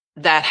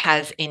 that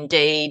is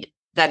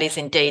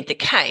indeed the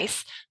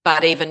case,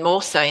 but even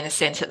more so in the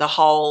sense that that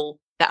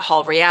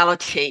whole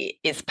reality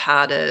is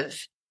part of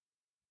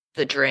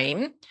the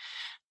dream.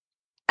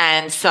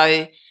 And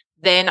so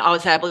then I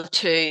was able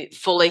to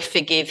fully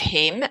forgive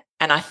him.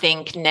 And I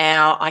think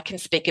now I can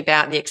speak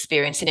about the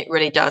experience, and it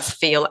really does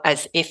feel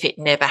as if it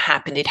never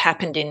happened. It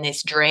happened in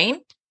this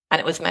dream, and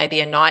it was maybe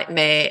a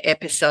nightmare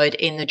episode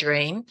in the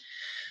dream,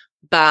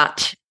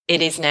 but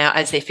it is now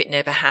as if it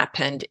never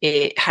happened.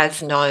 It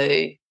has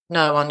no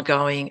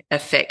ongoing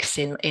effects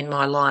in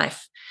my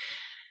life.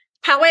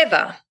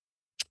 However,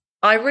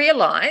 I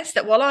realised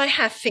that while I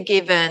have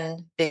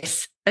forgiven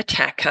this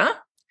attacker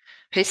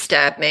who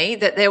stabbed me,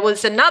 that there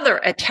was another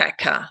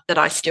attacker that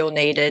I still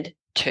needed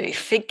to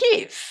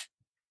forgive.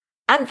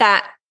 And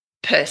that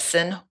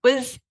person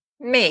was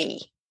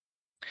me.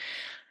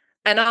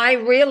 And I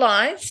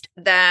realized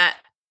that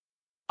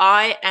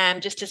I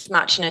am just as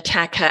much an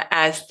attacker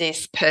as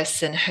this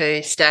person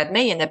who stabbed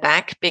me in the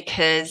back,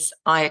 because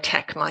I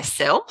attack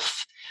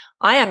myself.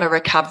 I am a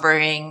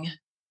recovering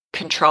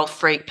control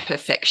freak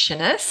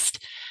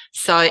perfectionist.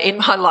 So in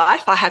my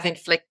life, I have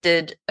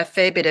inflicted a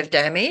fair bit of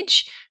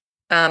damage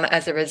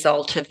as a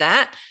result of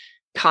that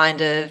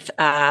kind of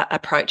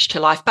approach to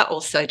life, but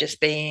also just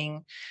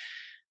being,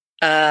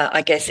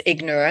 I guess,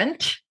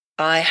 ignorant.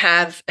 I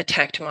have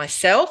attacked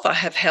myself. I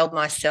have held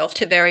myself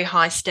to very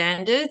high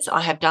standards. I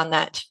have done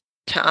that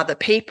to other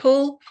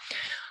people.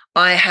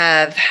 I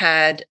have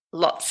had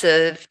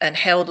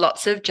held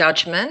lots of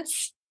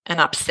judgments and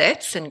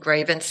upsets and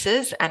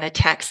grievances and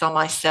attacks on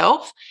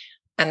myself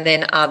and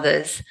then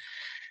others.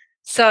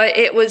 So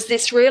it was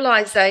this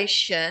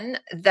realization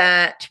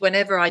that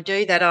whenever I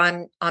do that,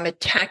 I'm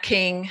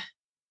attacking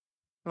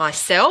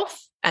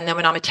myself. And then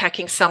when I'm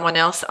attacking someone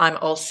else, I'm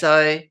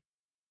also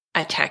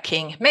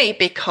attacking me,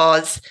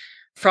 because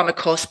from a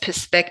course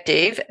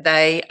perspective,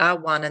 they are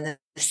one and the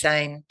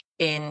same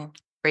in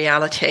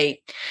reality.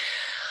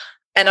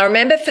 And I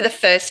remember for the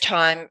first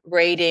time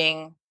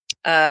reading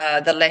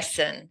the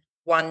lesson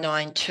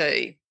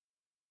 192,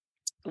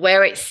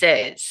 where it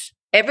says,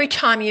 every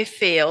time you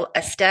feel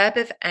a stab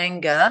of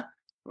anger,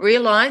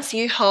 realize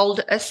you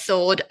hold a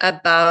sword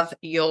above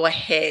your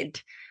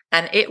head,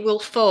 and it will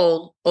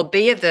fall or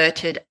be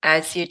averted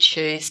as you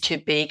choose to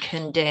be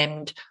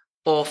condemned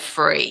or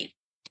free.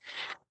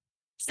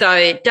 So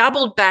it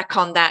doubled back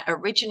on that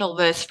original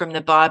verse from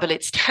the Bible.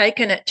 It's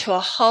taken it to a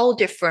whole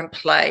different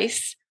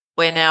place,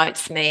 where now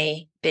it's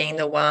me being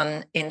the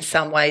one in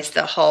some ways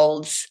that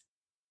holds,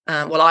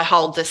 I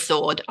hold the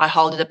sword. I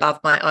hold it above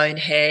my own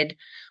head.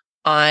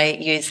 I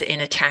use it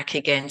in attack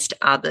against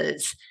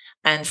others.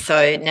 And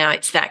so now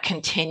it's that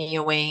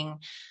continuing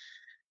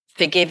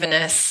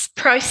forgiveness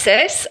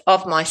process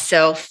of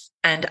myself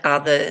and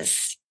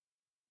others,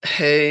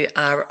 who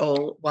are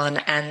all one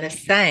and the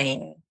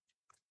same.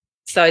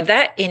 So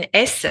that, in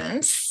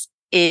essence,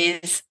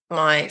 is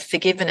my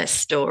forgiveness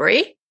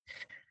story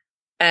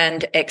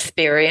and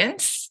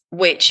experience,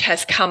 which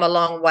has come a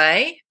long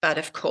way. But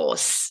of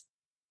course,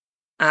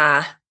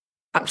 I'm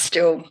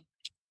still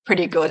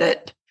pretty good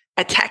at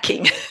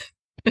attacking.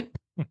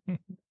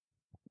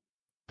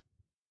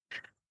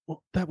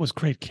 Well, that was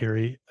great,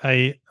 Carey.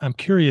 I'm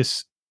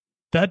curious.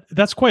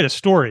 That's quite a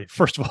story.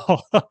 First of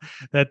all,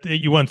 that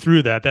you went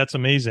through that. That's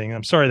amazing.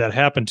 I'm sorry that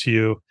happened to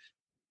you.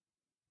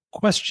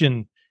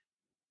 Question: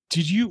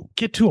 did you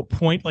get to a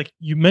point, like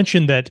you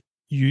mentioned, that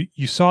you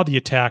saw the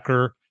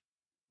attacker,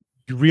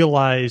 you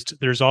realized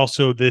there's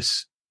also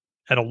this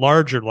at a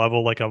larger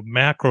level, like a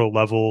macro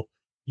level,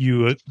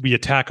 we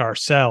attack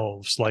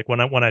ourselves. Like when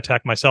I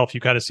attack myself,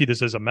 you kind of see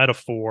this as a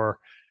metaphor.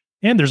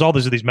 And there's all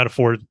these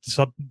metaphors.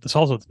 There's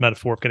also this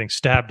metaphor of getting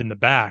stabbed in the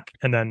back,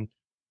 and then,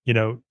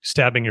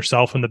 stabbing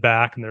yourself in the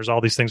back. And there's all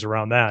these things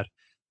around that.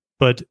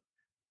 But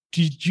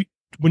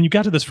when you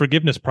got to this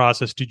forgiveness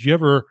process, did you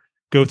ever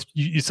go?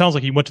 It sounds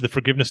like you went to the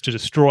forgiveness to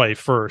destroy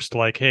first.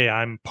 Like, hey,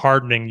 I'm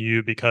pardoning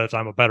you because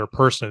I'm a better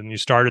person. And you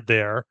started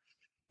there.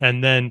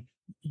 And then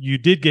you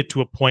did get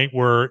to a point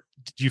where,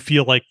 did you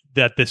feel like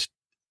that this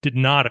did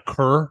not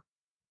occur?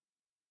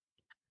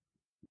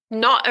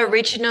 Not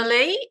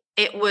originally.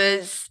 It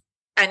was,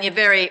 and you're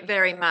very,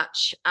 very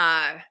much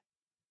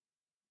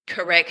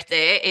correct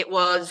there. It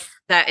was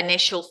that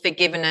initial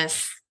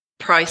forgiveness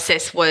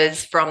process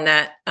was from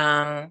that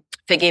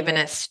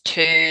forgiveness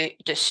to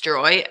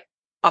destroy.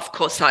 Of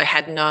course, I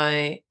had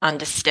no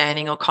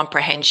understanding or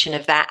comprehension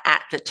of that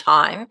at the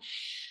time.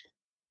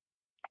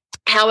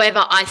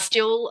 However, I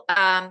still,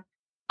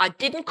 I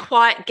didn't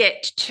quite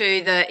get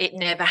to the it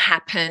never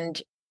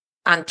happened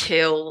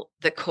until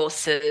the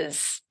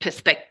course's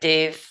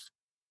perspective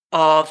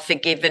of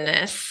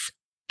forgiveness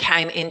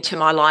came into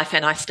my life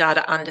and I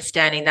started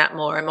understanding that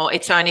more and more.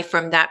 It's only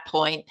from that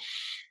point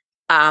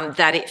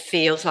that it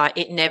feels like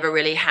it never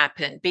really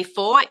happened.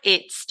 Before,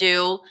 it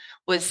still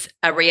was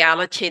a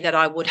reality that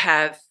I would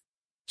have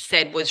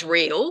said was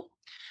real.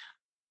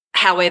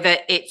 However,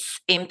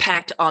 its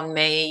impact on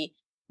me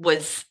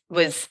was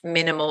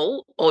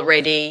minimal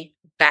already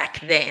back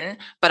then,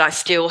 but I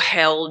still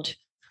held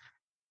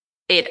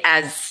it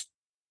as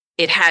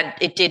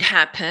it did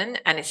happen,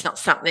 and it's not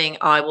something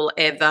I will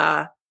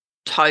ever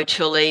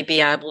totally be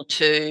able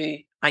to,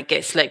 I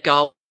guess, let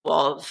go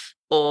of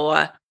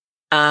or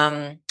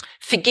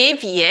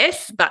forgive,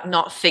 yes, but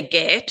not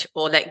forget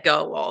or let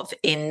go of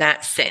in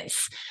that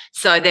sense.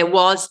 So there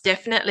was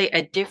definitely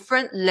a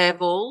different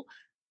level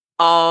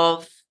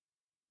of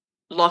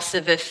loss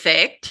of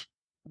effect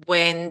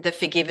when the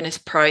forgiveness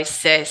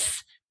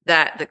process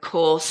that the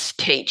course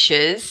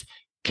teaches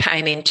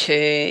came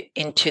into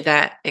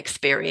that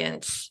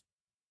experience.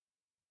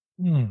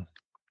 You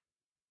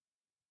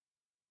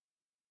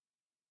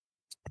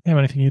have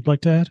anything you'd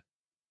like to add?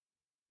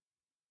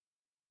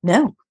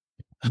 No.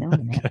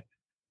 Okay.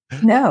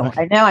 No,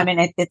 Okay. I know. I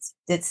mean,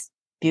 it's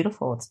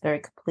beautiful. It's very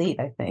complete,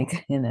 I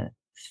think, in it.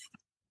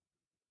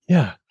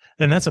 Yeah.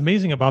 And that's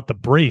amazing about the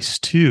brace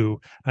too.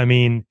 I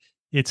mean,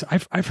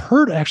 I've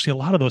heard actually a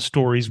lot of those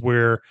stories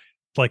where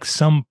like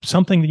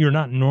something that you're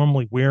not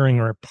normally wearing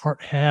or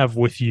have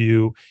with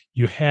you,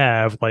 you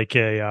have like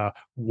a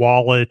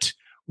wallet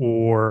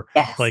or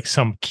Yes. like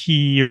some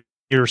key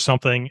or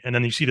something, and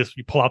then you see this,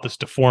 you pull out this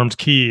deformed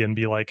key and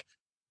be like,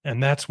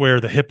 and that's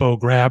where the hippo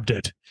grabbed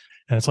it,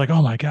 and it's like,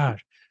 oh my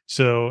gosh.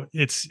 So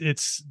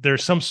it's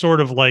there's some sort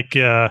of like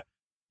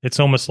it's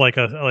almost like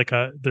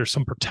a there's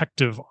some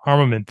protective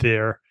armament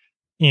there.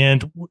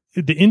 And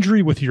the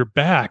injury with your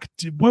back,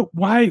 what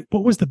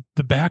was the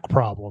back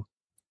problem?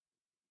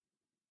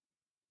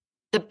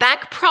 The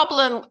back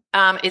problem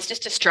is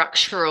just a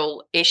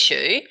structural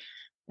issue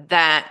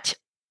that,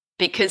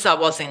 because I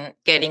wasn't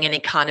getting any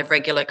kind of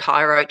regular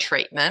chiro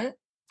treatment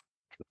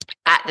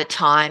at the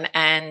time,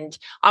 and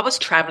I was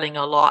traveling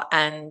a lot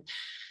and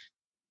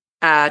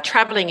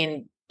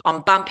traveling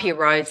on bumpy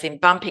roads, in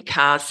bumpy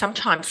cars,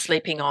 sometimes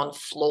sleeping on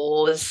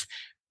floors.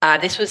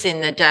 This was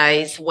in the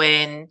days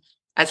when,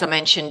 as I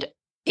mentioned,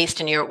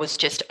 Eastern Europe was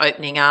just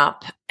opening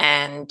up,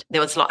 and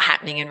there was a lot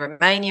happening in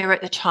Romania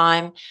at the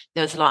time.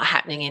 There was a lot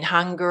happening in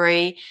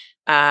Hungary.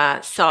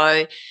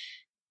 So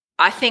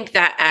I think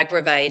that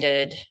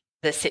aggravated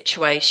the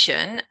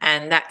situation,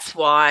 and that's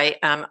why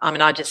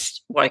I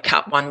just woke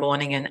up one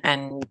morning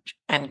and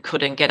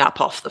couldn't get up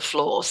off the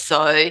floor.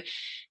 So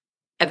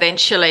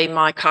eventually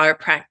my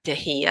chiropractor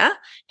here,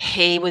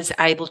 he was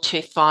able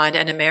to find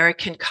an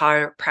American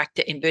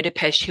chiropractor in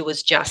Budapest who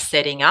was just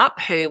setting up,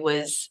 who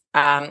was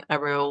a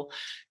real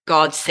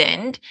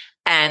godsend.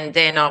 And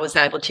then I was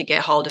able to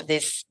get hold of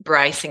this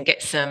brace and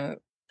get some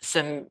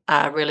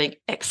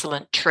really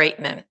excellent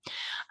treatment.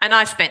 And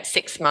I spent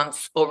 6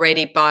 months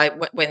already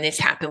when this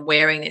happened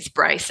wearing this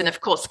brace, and of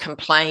course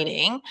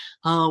complaining,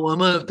 oh, well, I'm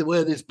going to have to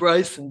wear this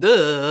brace and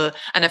duh.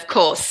 And of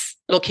course,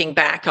 looking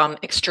back, I'm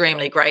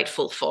extremely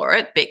grateful for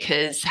it,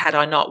 because had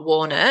I not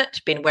worn it,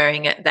 been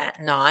wearing it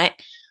that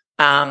night,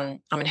 I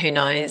mean, who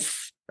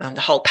knows, the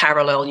whole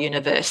parallel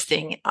universe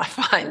thing I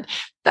find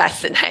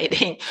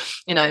fascinating.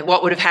 You know,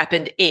 what would have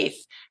happened if?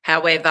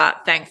 However,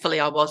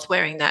 thankfully I was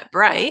wearing that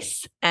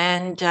brace,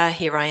 and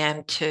here I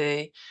am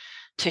to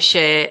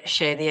share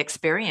the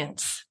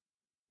experience.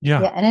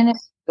 Yeah, and in a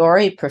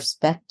story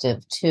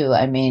perspective too.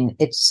 I mean,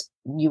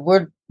 you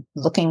were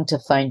looking to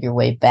find your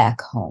way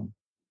back home.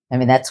 I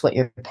mean, that's what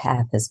your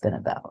path has been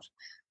about.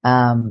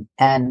 And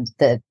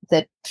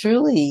that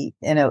truly,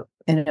 in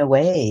a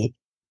way,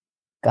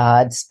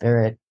 God,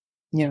 spirit,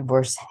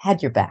 universe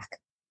had your back.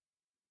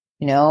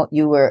 You know,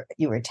 you were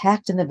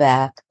attacked in the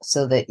back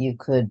so that you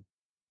could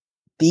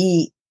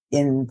be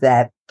in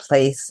that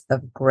place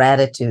of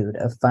gratitude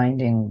of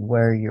finding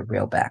where your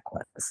real back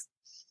was.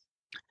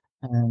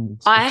 And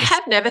I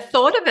have never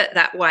thought of it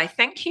that way.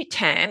 Thank you,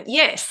 Tam.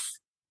 Yes,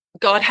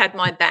 God had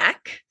my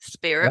back,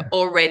 spirit,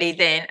 already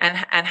then,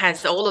 and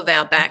has all of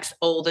our backs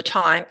all the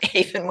time,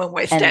 even when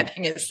we're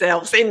stabbing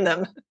ourselves in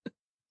them.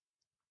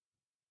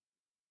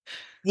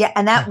 Yeah,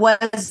 and that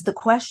was the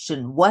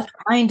question. What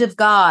kind of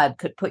God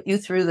could put you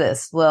through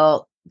this?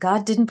 Well,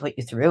 God didn't put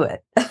you through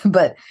it,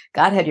 but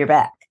God had your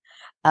back.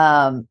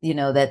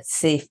 That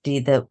safety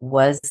that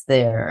was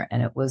there,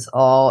 and it was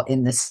all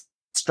in the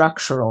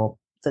structural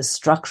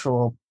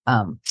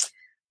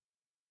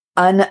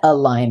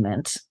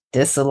unalignment,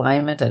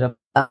 disalignment,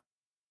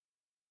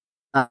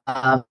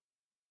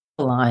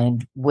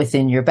 aligned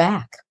within your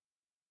back,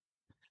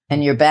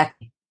 and your back,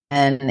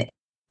 and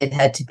it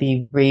had to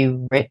be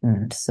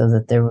rewritten so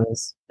that there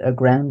was a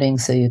grounding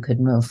so you could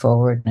move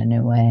forward in a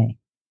new way.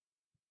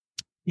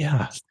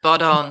 Yeah.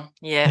 Spot on.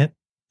 Yeah.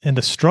 And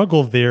the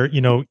struggle there,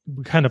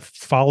 we kind of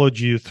followed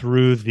you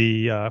through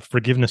the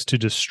forgiveness to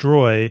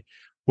destroy,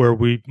 where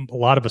a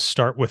lot of us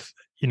start with,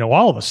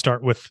 all of us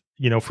start with,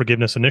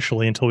 forgiveness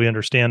initially until we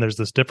understand there's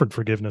this different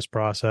forgiveness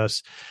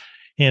process.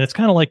 And it's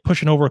kind of like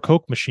pushing over a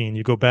Coke machine.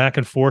 You go back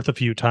and forth a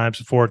few times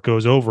before it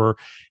goes over.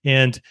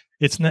 And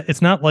it's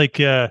not like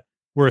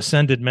we're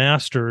ascended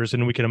masters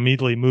and we can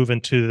immediately move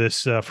into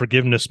this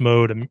forgiveness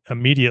mode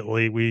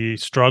immediately. We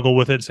struggle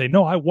with it and say,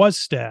 no, I was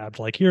stabbed.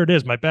 Like, here it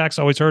is. My back's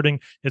always hurting.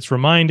 It's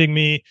reminding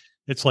me.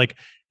 It's like,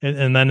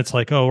 and then it's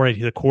like, oh, right,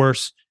 the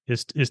Course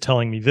is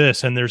telling me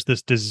this. And there's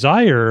this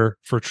desire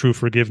for true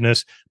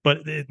forgiveness,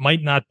 but it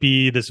might not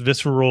be this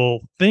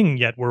visceral thing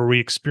yet where we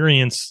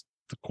experience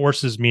the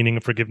Course's meaning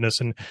of forgiveness.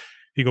 And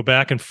you go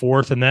back and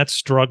forth, and that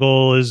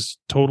struggle is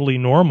totally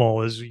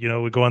normal as, we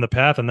go on the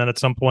path. And then at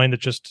some point it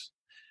just,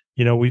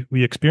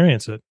 we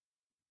experience it.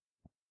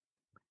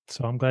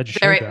 So I'm glad you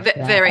shared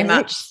that. Very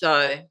much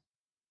so.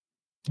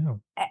 Yeah.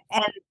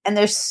 And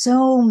there's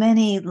so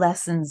many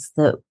lessons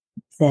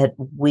that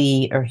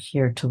we are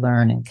here to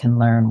learn and can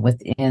learn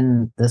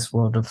within this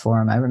world of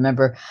form. I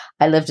remember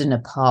I lived in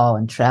Nepal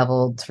and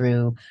traveled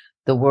through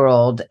the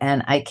world,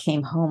 and I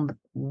came home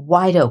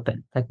wide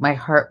open. Like, my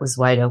heart was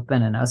wide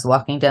open, and I was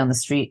walking down the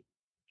streets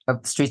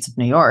of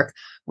New York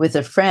with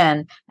a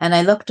friend, and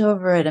I looked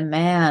over at a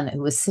man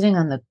who was sitting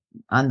on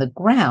the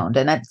ground,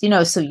 and I,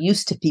 so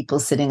used to people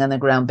sitting on the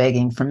ground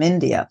begging from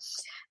India,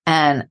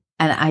 and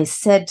I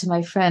said to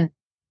my friend,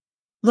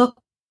 look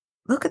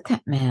at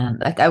that man.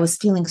 Like, I was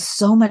feeling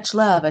so much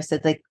love. I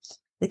said, like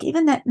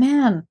even that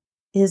man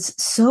is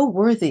so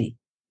worthy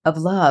of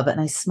love.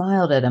 And I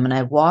smiled at him, and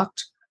I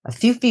walked a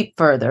few feet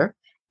further,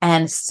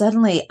 and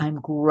suddenly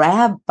I'm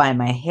grabbed by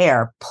my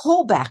hair,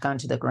 pulled back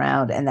onto the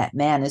ground, and that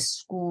man is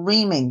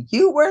screaming,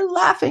 "You were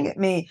laughing at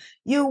me.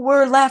 You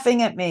were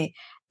laughing at me."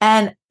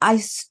 And I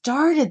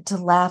started to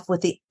laugh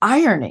with the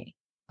irony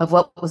of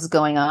what was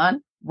going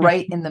on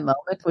right in the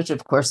moment, which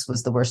of course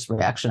was the worst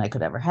reaction I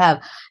could ever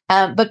have.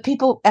 But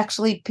people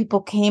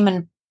came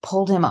and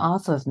pulled him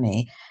off of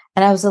me,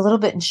 and I was a little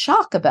bit in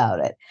shock about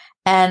it.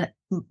 And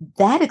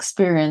that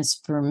experience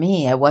for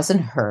me, I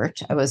wasn't hurt.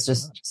 I was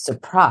just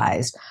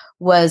surprised,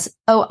 was,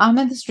 oh, I'm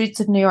in the streets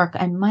of New York.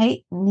 I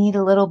might need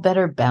a little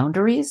better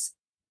boundaries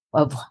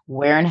of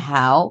where and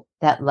how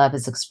that love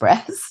is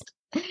expressed.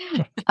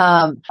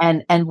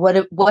 And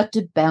what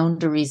do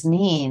boundaries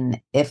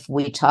mean if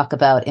we talk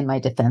about, in my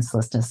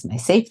defenselessness, my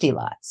safety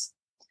lies?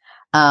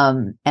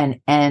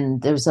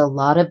 And there's a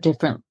lot of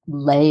different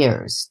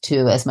layers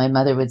to, as my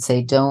mother would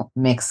say, don't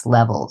mix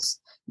levels.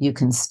 You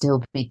can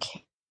still be,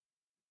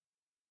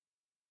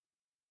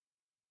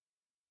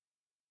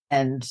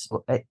 and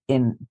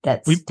in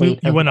that state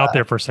you went out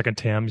there for a second,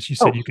 Tam. You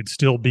said you could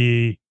still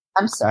be.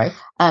 I'm sorry.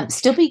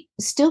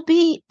 Still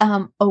be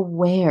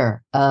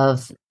aware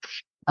of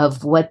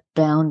what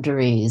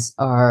boundaries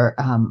are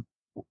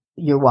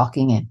you're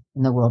walking in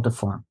the world of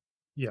form.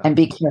 Yeah. And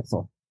be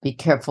careful.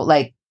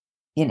 Like,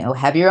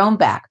 have your own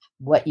back.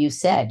 What you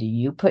said,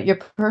 you put your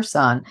purse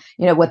on,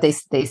 what they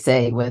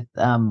say with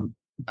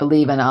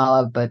believe in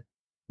Allah, but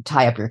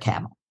tie up your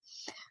camel.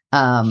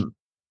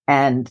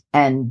 And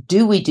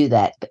do we do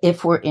that?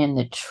 If we're in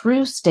the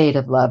true state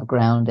of love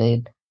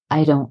grounded,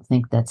 I don't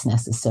think that's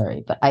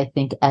necessary. But I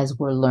think as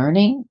we're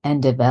learning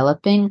and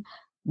developing,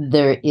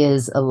 there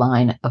is a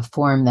line of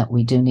form that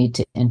we do need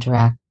to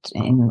interact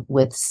in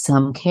with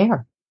some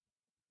care.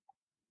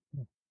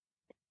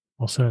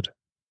 Well said.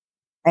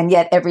 And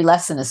yet every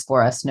lesson is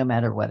for us, no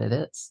matter what it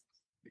is.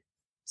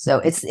 So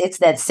it's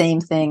that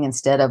same thing.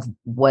 Instead of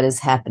what is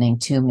happening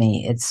to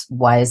me, it's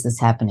why is this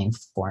happening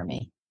for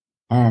me?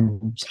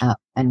 And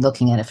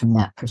looking at it from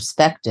that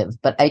perspective.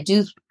 But I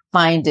do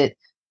find it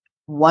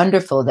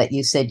wonderful that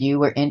you said you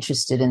were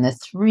interested in the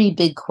three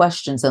big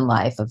questions in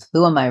life of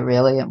who am I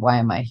really, and why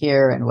am I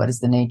here, and what is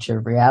the nature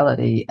of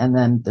reality? And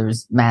then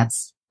there's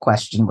Matt's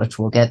question, which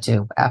we'll get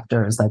to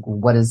after, is like,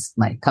 what is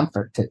my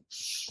comfort to?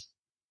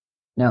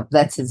 No,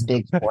 that's his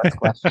big fourth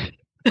question.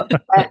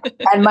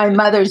 And my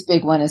mother's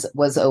big one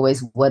was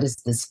always, what is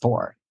this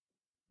for?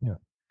 Yeah.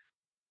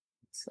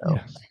 So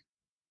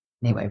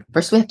anyway,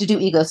 first we have to do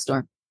Ego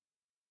Storm.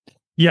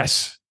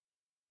 Yes.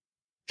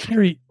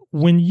 Carey,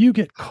 when you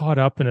get caught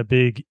up in a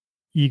big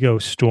ego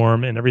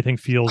storm and everything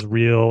feels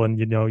real and,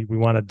 we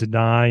want to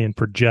deny and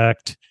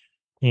project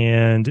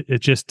and it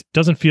just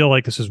doesn't feel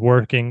like this is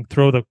working,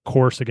 throw the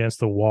Course against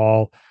the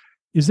wall.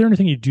 Is there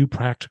anything you do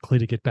practically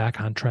to get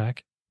back on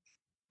track?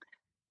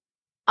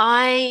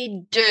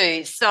 I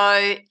do.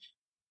 So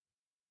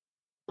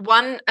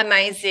one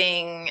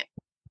amazing,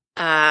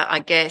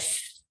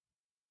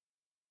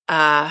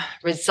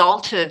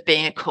 result of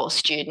being a Course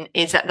student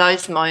is that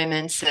those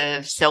moments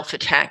of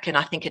self-attack, and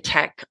I think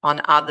attack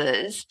on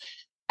others,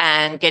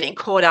 and getting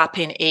caught up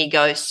in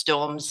ego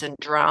storms and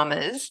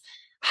dramas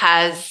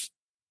has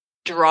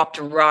dropped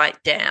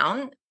right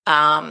down.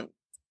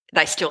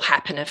 They still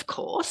happen, of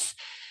course,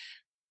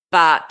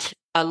 but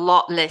a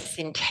lot less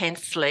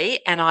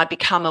intensely, and I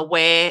become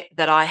aware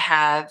that I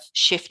have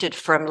shifted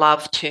from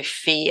love to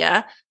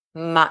fear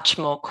much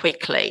more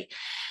quickly.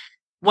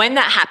 When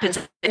that happens,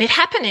 and it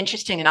happened,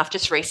 interesting enough,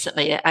 just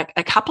recently,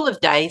 a couple of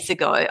days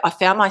ago, I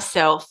found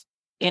myself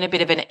in a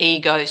bit of an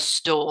ego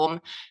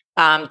storm,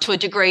 to a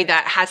degree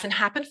that hasn't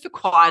happened for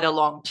quite a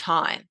long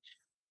time.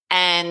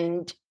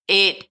 And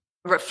it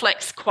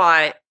reflects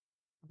quite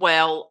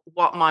well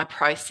what my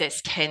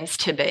process tends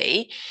to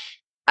be.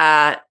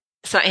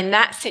 So in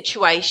that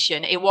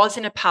situation, it was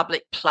in a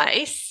public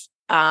place.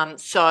 But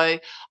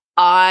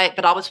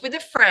I was with a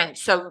friend.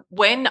 So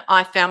when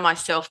I found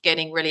myself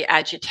getting really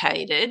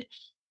agitated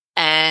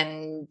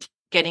and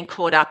getting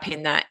caught up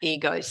in that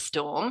ego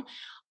storm,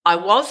 I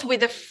was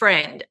with a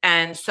friend.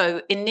 And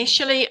so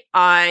initially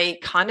I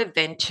kind of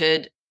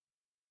vented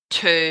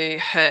to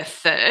her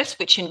first,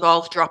 which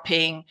involved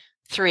dropping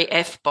 3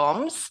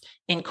 F-bombs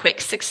in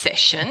quick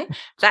succession.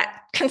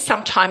 That can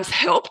sometimes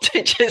help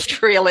to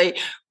just really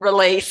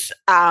release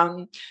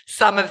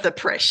some of the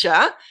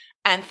pressure.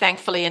 And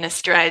thankfully in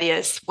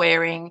Australia,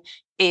 swearing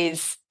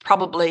is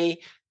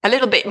probably a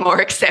little bit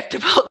more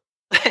acceptable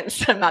than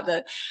some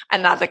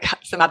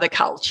other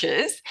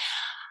cultures.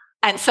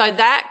 And so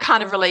that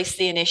kind of released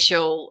the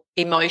initial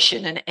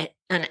emotion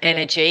and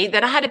energy.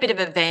 Then I had a bit of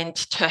a vent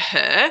to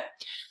her.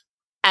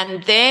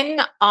 And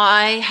then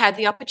I had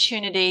the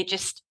opportunity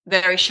just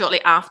very shortly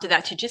after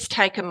that to just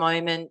take a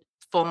moment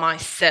for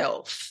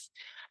myself.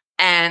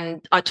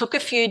 And I took a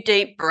few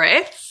deep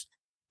breaths,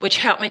 which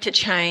helped me to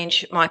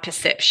change my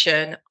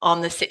perception on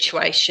the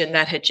situation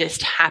that had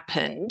just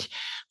happened,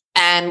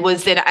 and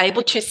was then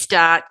able to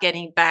start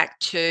getting back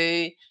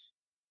to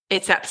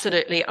it's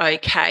absolutely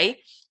okay.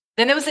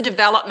 Then there was a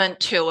development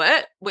to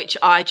it, which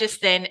I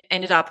just then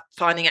ended up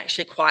finding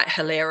actually quite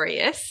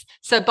hilarious.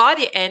 So by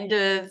the end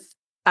of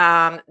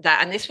that,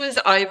 and this was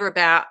over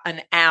about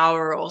an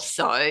hour or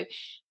so,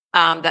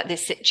 that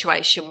this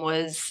situation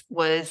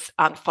was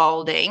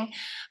unfolding.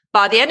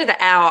 By the end of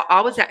the hour,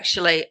 I was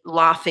actually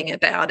laughing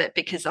about it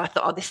because I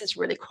thought, oh, this is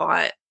really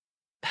quite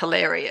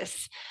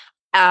hilarious.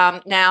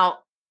 Now,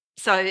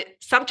 so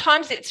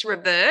sometimes it's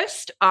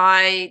reversed.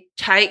 I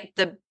take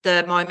the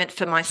moment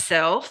for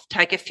myself,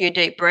 take a few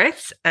deep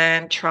breaths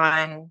and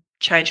try and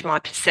change my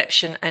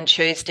perception and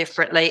choose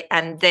differently,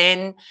 and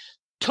then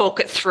talk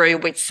it through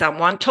with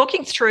someone.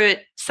 Talking through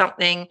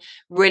something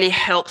really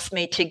helps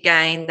me to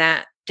gain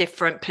that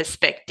different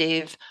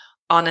perspective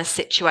on a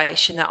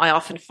situation that I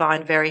often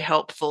find very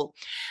helpful.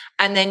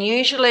 And then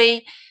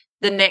usually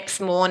the next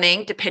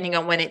morning, depending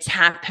on when it's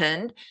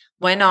happened,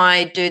 when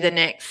I do the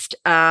next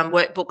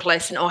workbook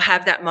lesson or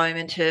have that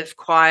moment of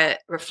quiet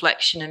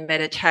reflection and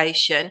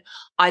meditation,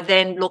 I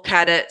then look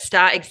at it,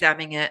 start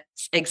examining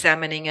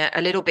it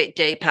a little bit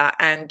deeper,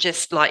 and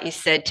just like you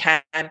said,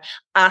 Tam,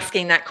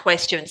 asking that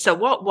question. So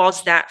what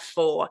was that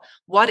for?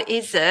 What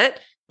is it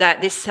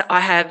that I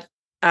have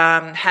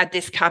had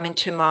this come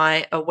into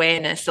my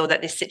awareness, or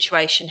that this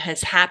situation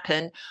has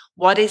happened?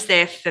 What is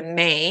there for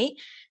me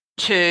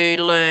to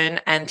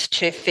learn and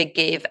to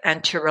forgive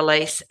and to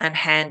release and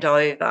hand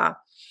over?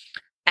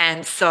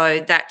 And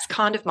so that's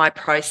kind of my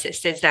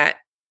process. There's that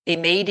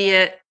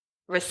immediate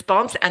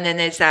response, and then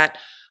there's that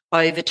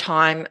over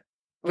time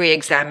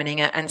re-examining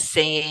it and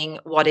seeing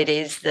what it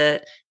is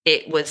that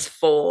it was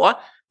for.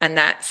 And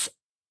that's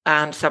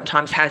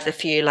sometimes has a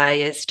few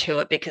layers to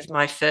it, because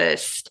my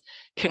first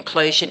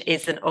conclusion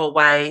isn't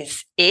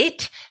always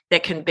it. There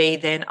can be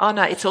then, oh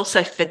no, it's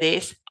also for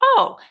this.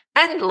 Oh,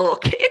 and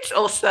look, it's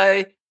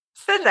also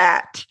for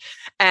that.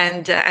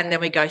 And then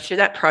we go through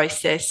that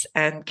process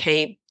and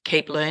keep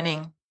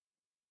learning.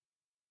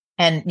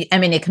 And I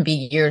mean, it can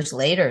be years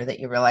later that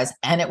you realize,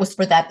 and it was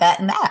for that,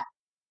 and that.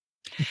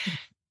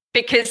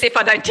 Because if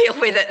I don't deal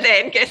with it,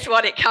 then guess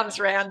what? It comes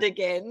round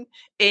again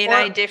in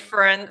a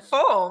different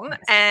form,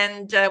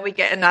 and we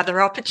get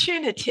another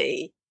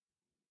opportunity.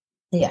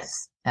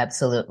 Yes,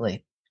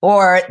 absolutely.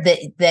 Or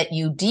that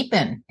you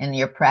deepen in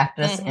your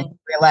practice and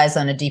realize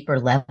on a deeper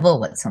level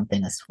what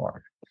something is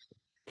for.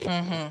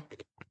 Mm-hmm.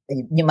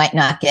 You might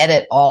not get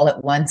it all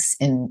at once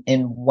in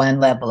one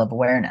level of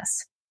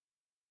awareness.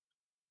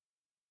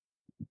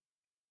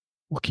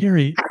 Well,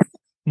 Carey,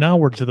 now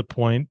we're to the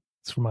point.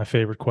 It's my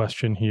favorite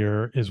question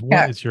here is,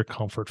 what is your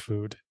comfort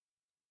food?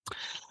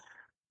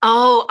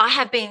 Oh, I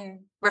have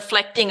been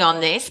reflecting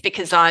on this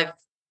because I've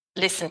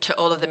listened to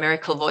all of the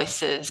Miracle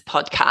Voices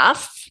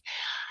podcasts.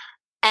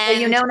 And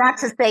you know not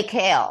to say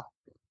kale.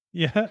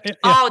 Yeah.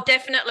 Oh,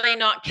 definitely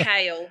not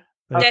kale.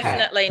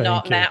 Definitely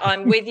not, Matt.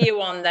 I'm with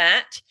you on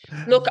that.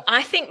 Look,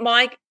 I think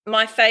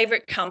my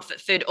favorite comfort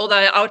food, although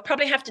I would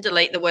probably have to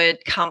delete the word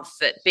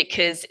comfort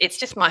because it's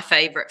just my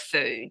favorite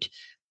food.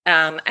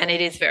 And it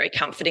is very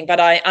comforting, but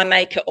I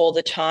make it all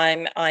the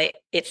time.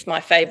 It's my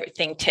favorite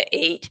thing to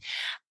eat.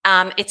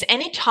 It's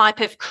any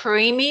type of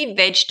creamy,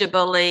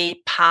 vegetable-y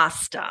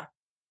pasta.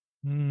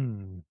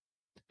 You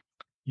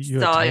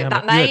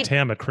had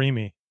Tam a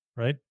creamy,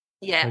 right?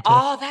 Yeah. Right,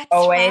 oh, that's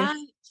always,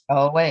 right.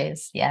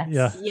 Always, yes.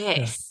 Yeah.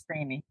 Yes.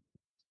 Creamy.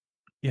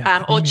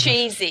 Yeah. Or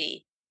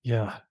cheesy.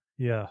 Yeah.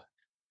 Yeah.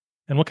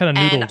 And what kind of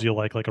noodle And do you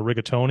like a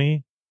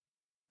rigatoni?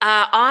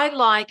 I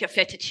like a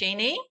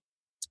fettuccine,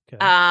 Okay.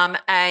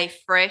 a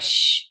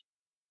fresh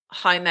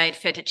homemade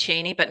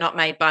fettuccine, but not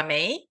made by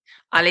me.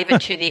 I leave it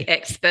to the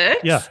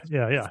experts. Yeah.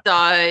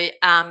 So,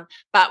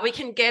 but we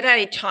can get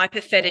a type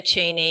of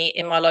fettuccine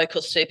in my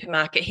local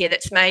supermarket here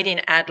that's made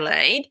in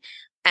Adelaide,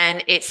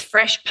 and it's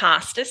fresh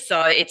pasta,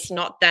 so it's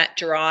not that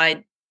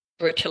dried,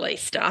 brutally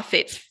stuff.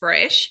 It's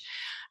fresh,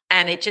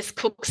 and it just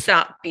cooks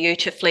up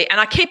beautifully. And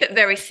I keep it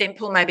very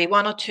simple, maybe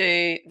one or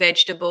two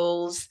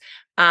vegetables,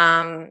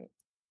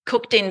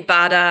 cooked in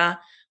butter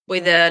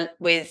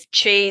with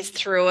cheese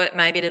through it,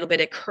 maybe a little bit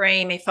of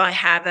cream if I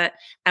have it.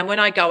 And when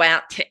I go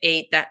out to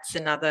eat, that's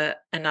another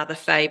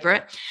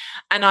favorite.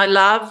 And I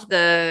love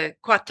the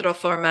quattro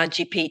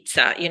formaggi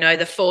pizza,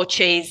 the 4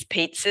 cheese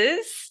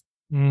pizzas,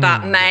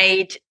 but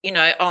made,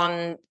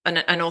 on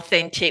an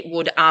authentic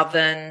wood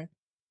oven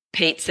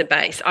pizza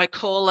base. I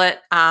call it,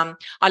 I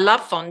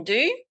love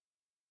fondue.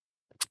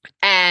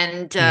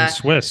 And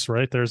Swiss,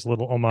 right? There's a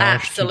little homage.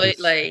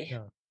 Absolutely.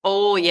 Yeah.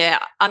 Oh, yeah.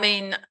 I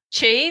mean,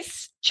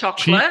 cheese,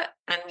 chocolate,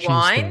 and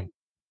wine,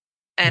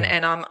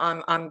 and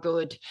I'm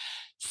good.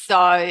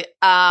 So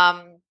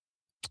and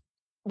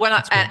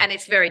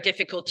it's very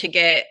difficult to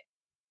get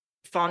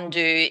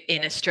fondue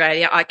in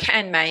Australia. I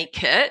can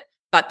make it,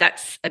 but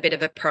that's a bit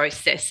of a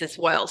process as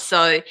well.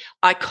 So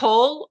I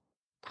call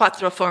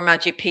quattro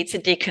formaggi pizza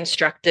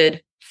deconstructed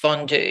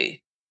fondue.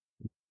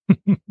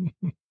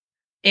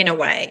 In a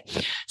way.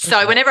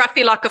 So whenever I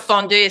feel like a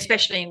fondue,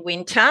 especially in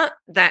winter,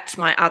 that's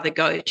my other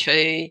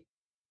go-to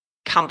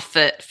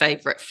comfort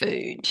favorite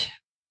food.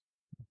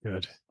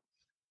 Good.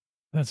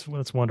 That's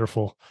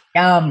wonderful.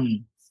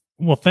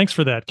 Well, thanks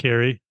for that,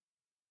 Carey.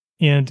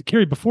 And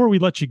Carey, before we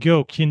let you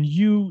go, do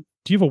you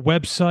have a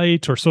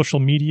website or social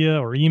media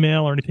or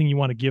email or anything you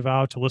want to give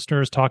out to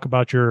listeners, talk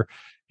about your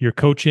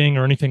coaching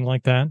or anything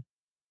like that?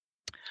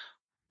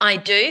 I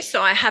do.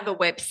 So I have a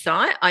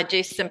website. I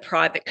do some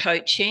private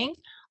coaching.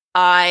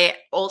 I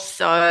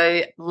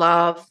also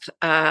love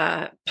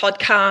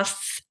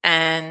podcasts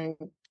and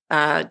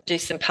do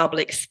some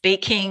public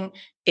speaking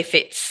if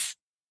it's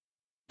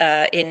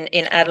in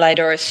Adelaide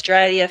or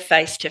Australia,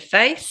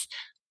 face-to-face.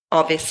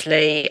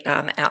 Obviously,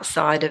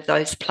 outside of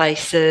those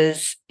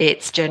places,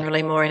 it's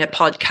generally more in a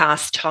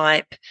podcast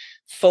type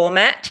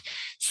format.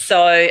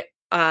 So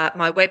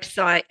my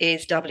website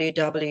is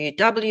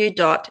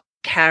www.Hauri,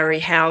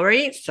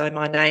 so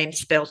my name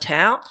spelt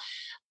out.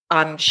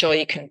 I'm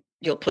sure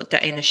you'll put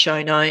that in the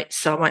show notes,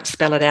 so I won't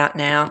spell it out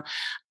now.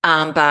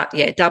 But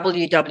yeah,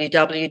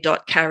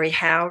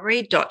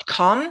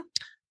 www.careyhauri.com.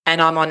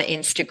 And I'm on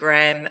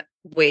Instagram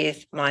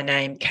with my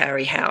name,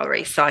 Carey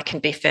Hauri. So I can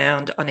be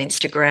found on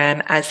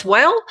Instagram as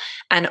well,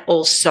 and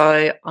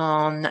also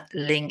on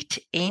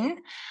LinkedIn.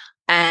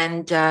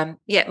 And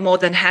more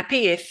than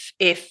happy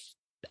if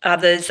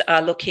others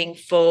are looking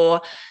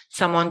for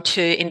someone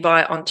to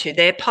invite onto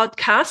their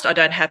podcast. I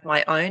don't have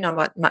my own. I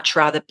might much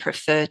rather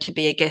prefer to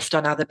be a guest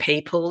on other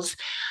people's.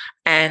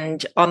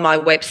 And on my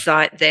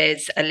website,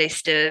 there's a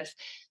list of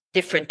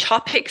different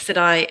topics that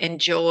I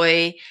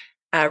enjoy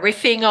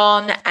riffing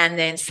on, and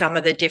then some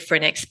of the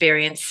different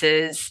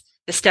experiences.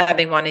 The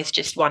stabbing one is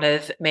just one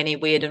of many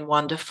weird and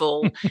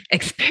wonderful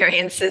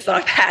experiences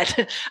I've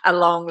had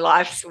along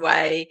life's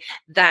way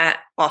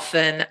that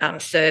often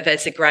serve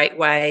as a great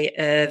way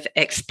of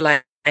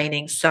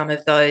explaining some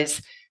of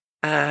those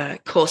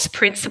course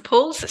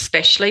principles,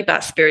 especially,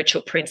 but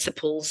spiritual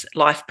principles,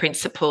 life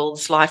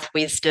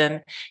wisdom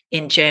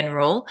in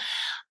general,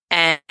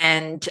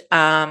 and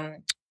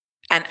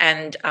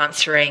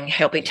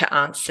helping to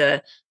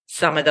answer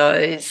some of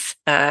those.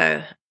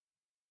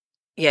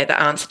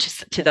 The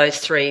answer to those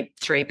three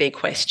big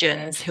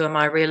questions: who am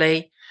I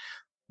really?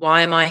 Why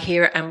am I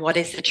here? And what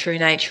is the true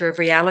nature of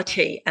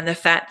reality? And the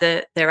fact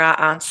that there are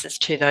answers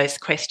to those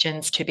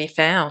questions to be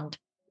found.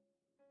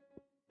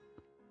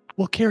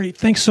 Well, Carey,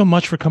 thanks so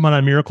much for coming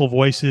on Miracle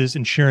Voices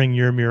and sharing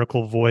your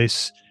miracle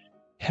voice.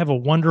 Have a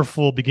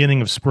wonderful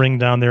beginning of spring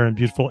down there in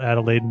beautiful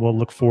Adelaide, and we'll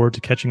look forward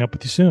to catching up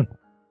with you soon.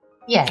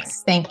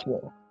 Yes, thank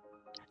you.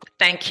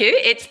 Thank you.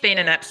 It's been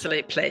an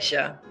absolute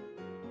pleasure.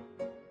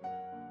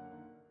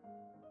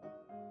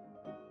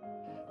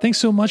 Thanks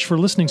so much for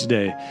listening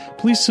today.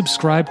 Please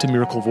subscribe to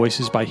Miracle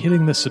Voices by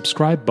hitting the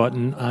subscribe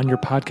button on your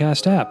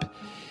podcast app.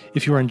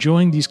 If you are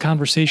enjoying these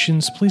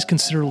conversations, please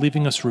consider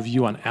leaving us a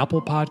review on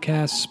Apple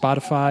Podcasts,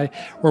 Spotify,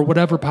 or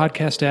whatever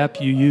podcast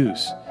app you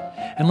use.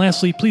 And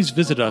lastly, please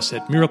visit us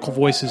at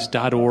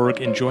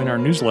miraclevoices.org and join our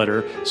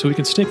newsletter so we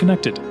can stay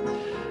connected.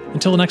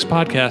 Until the next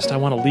podcast, I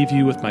want to leave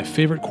you with my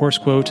favorite course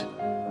quote: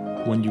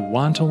 "When you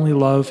want only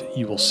love,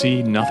 you will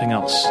see nothing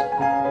else."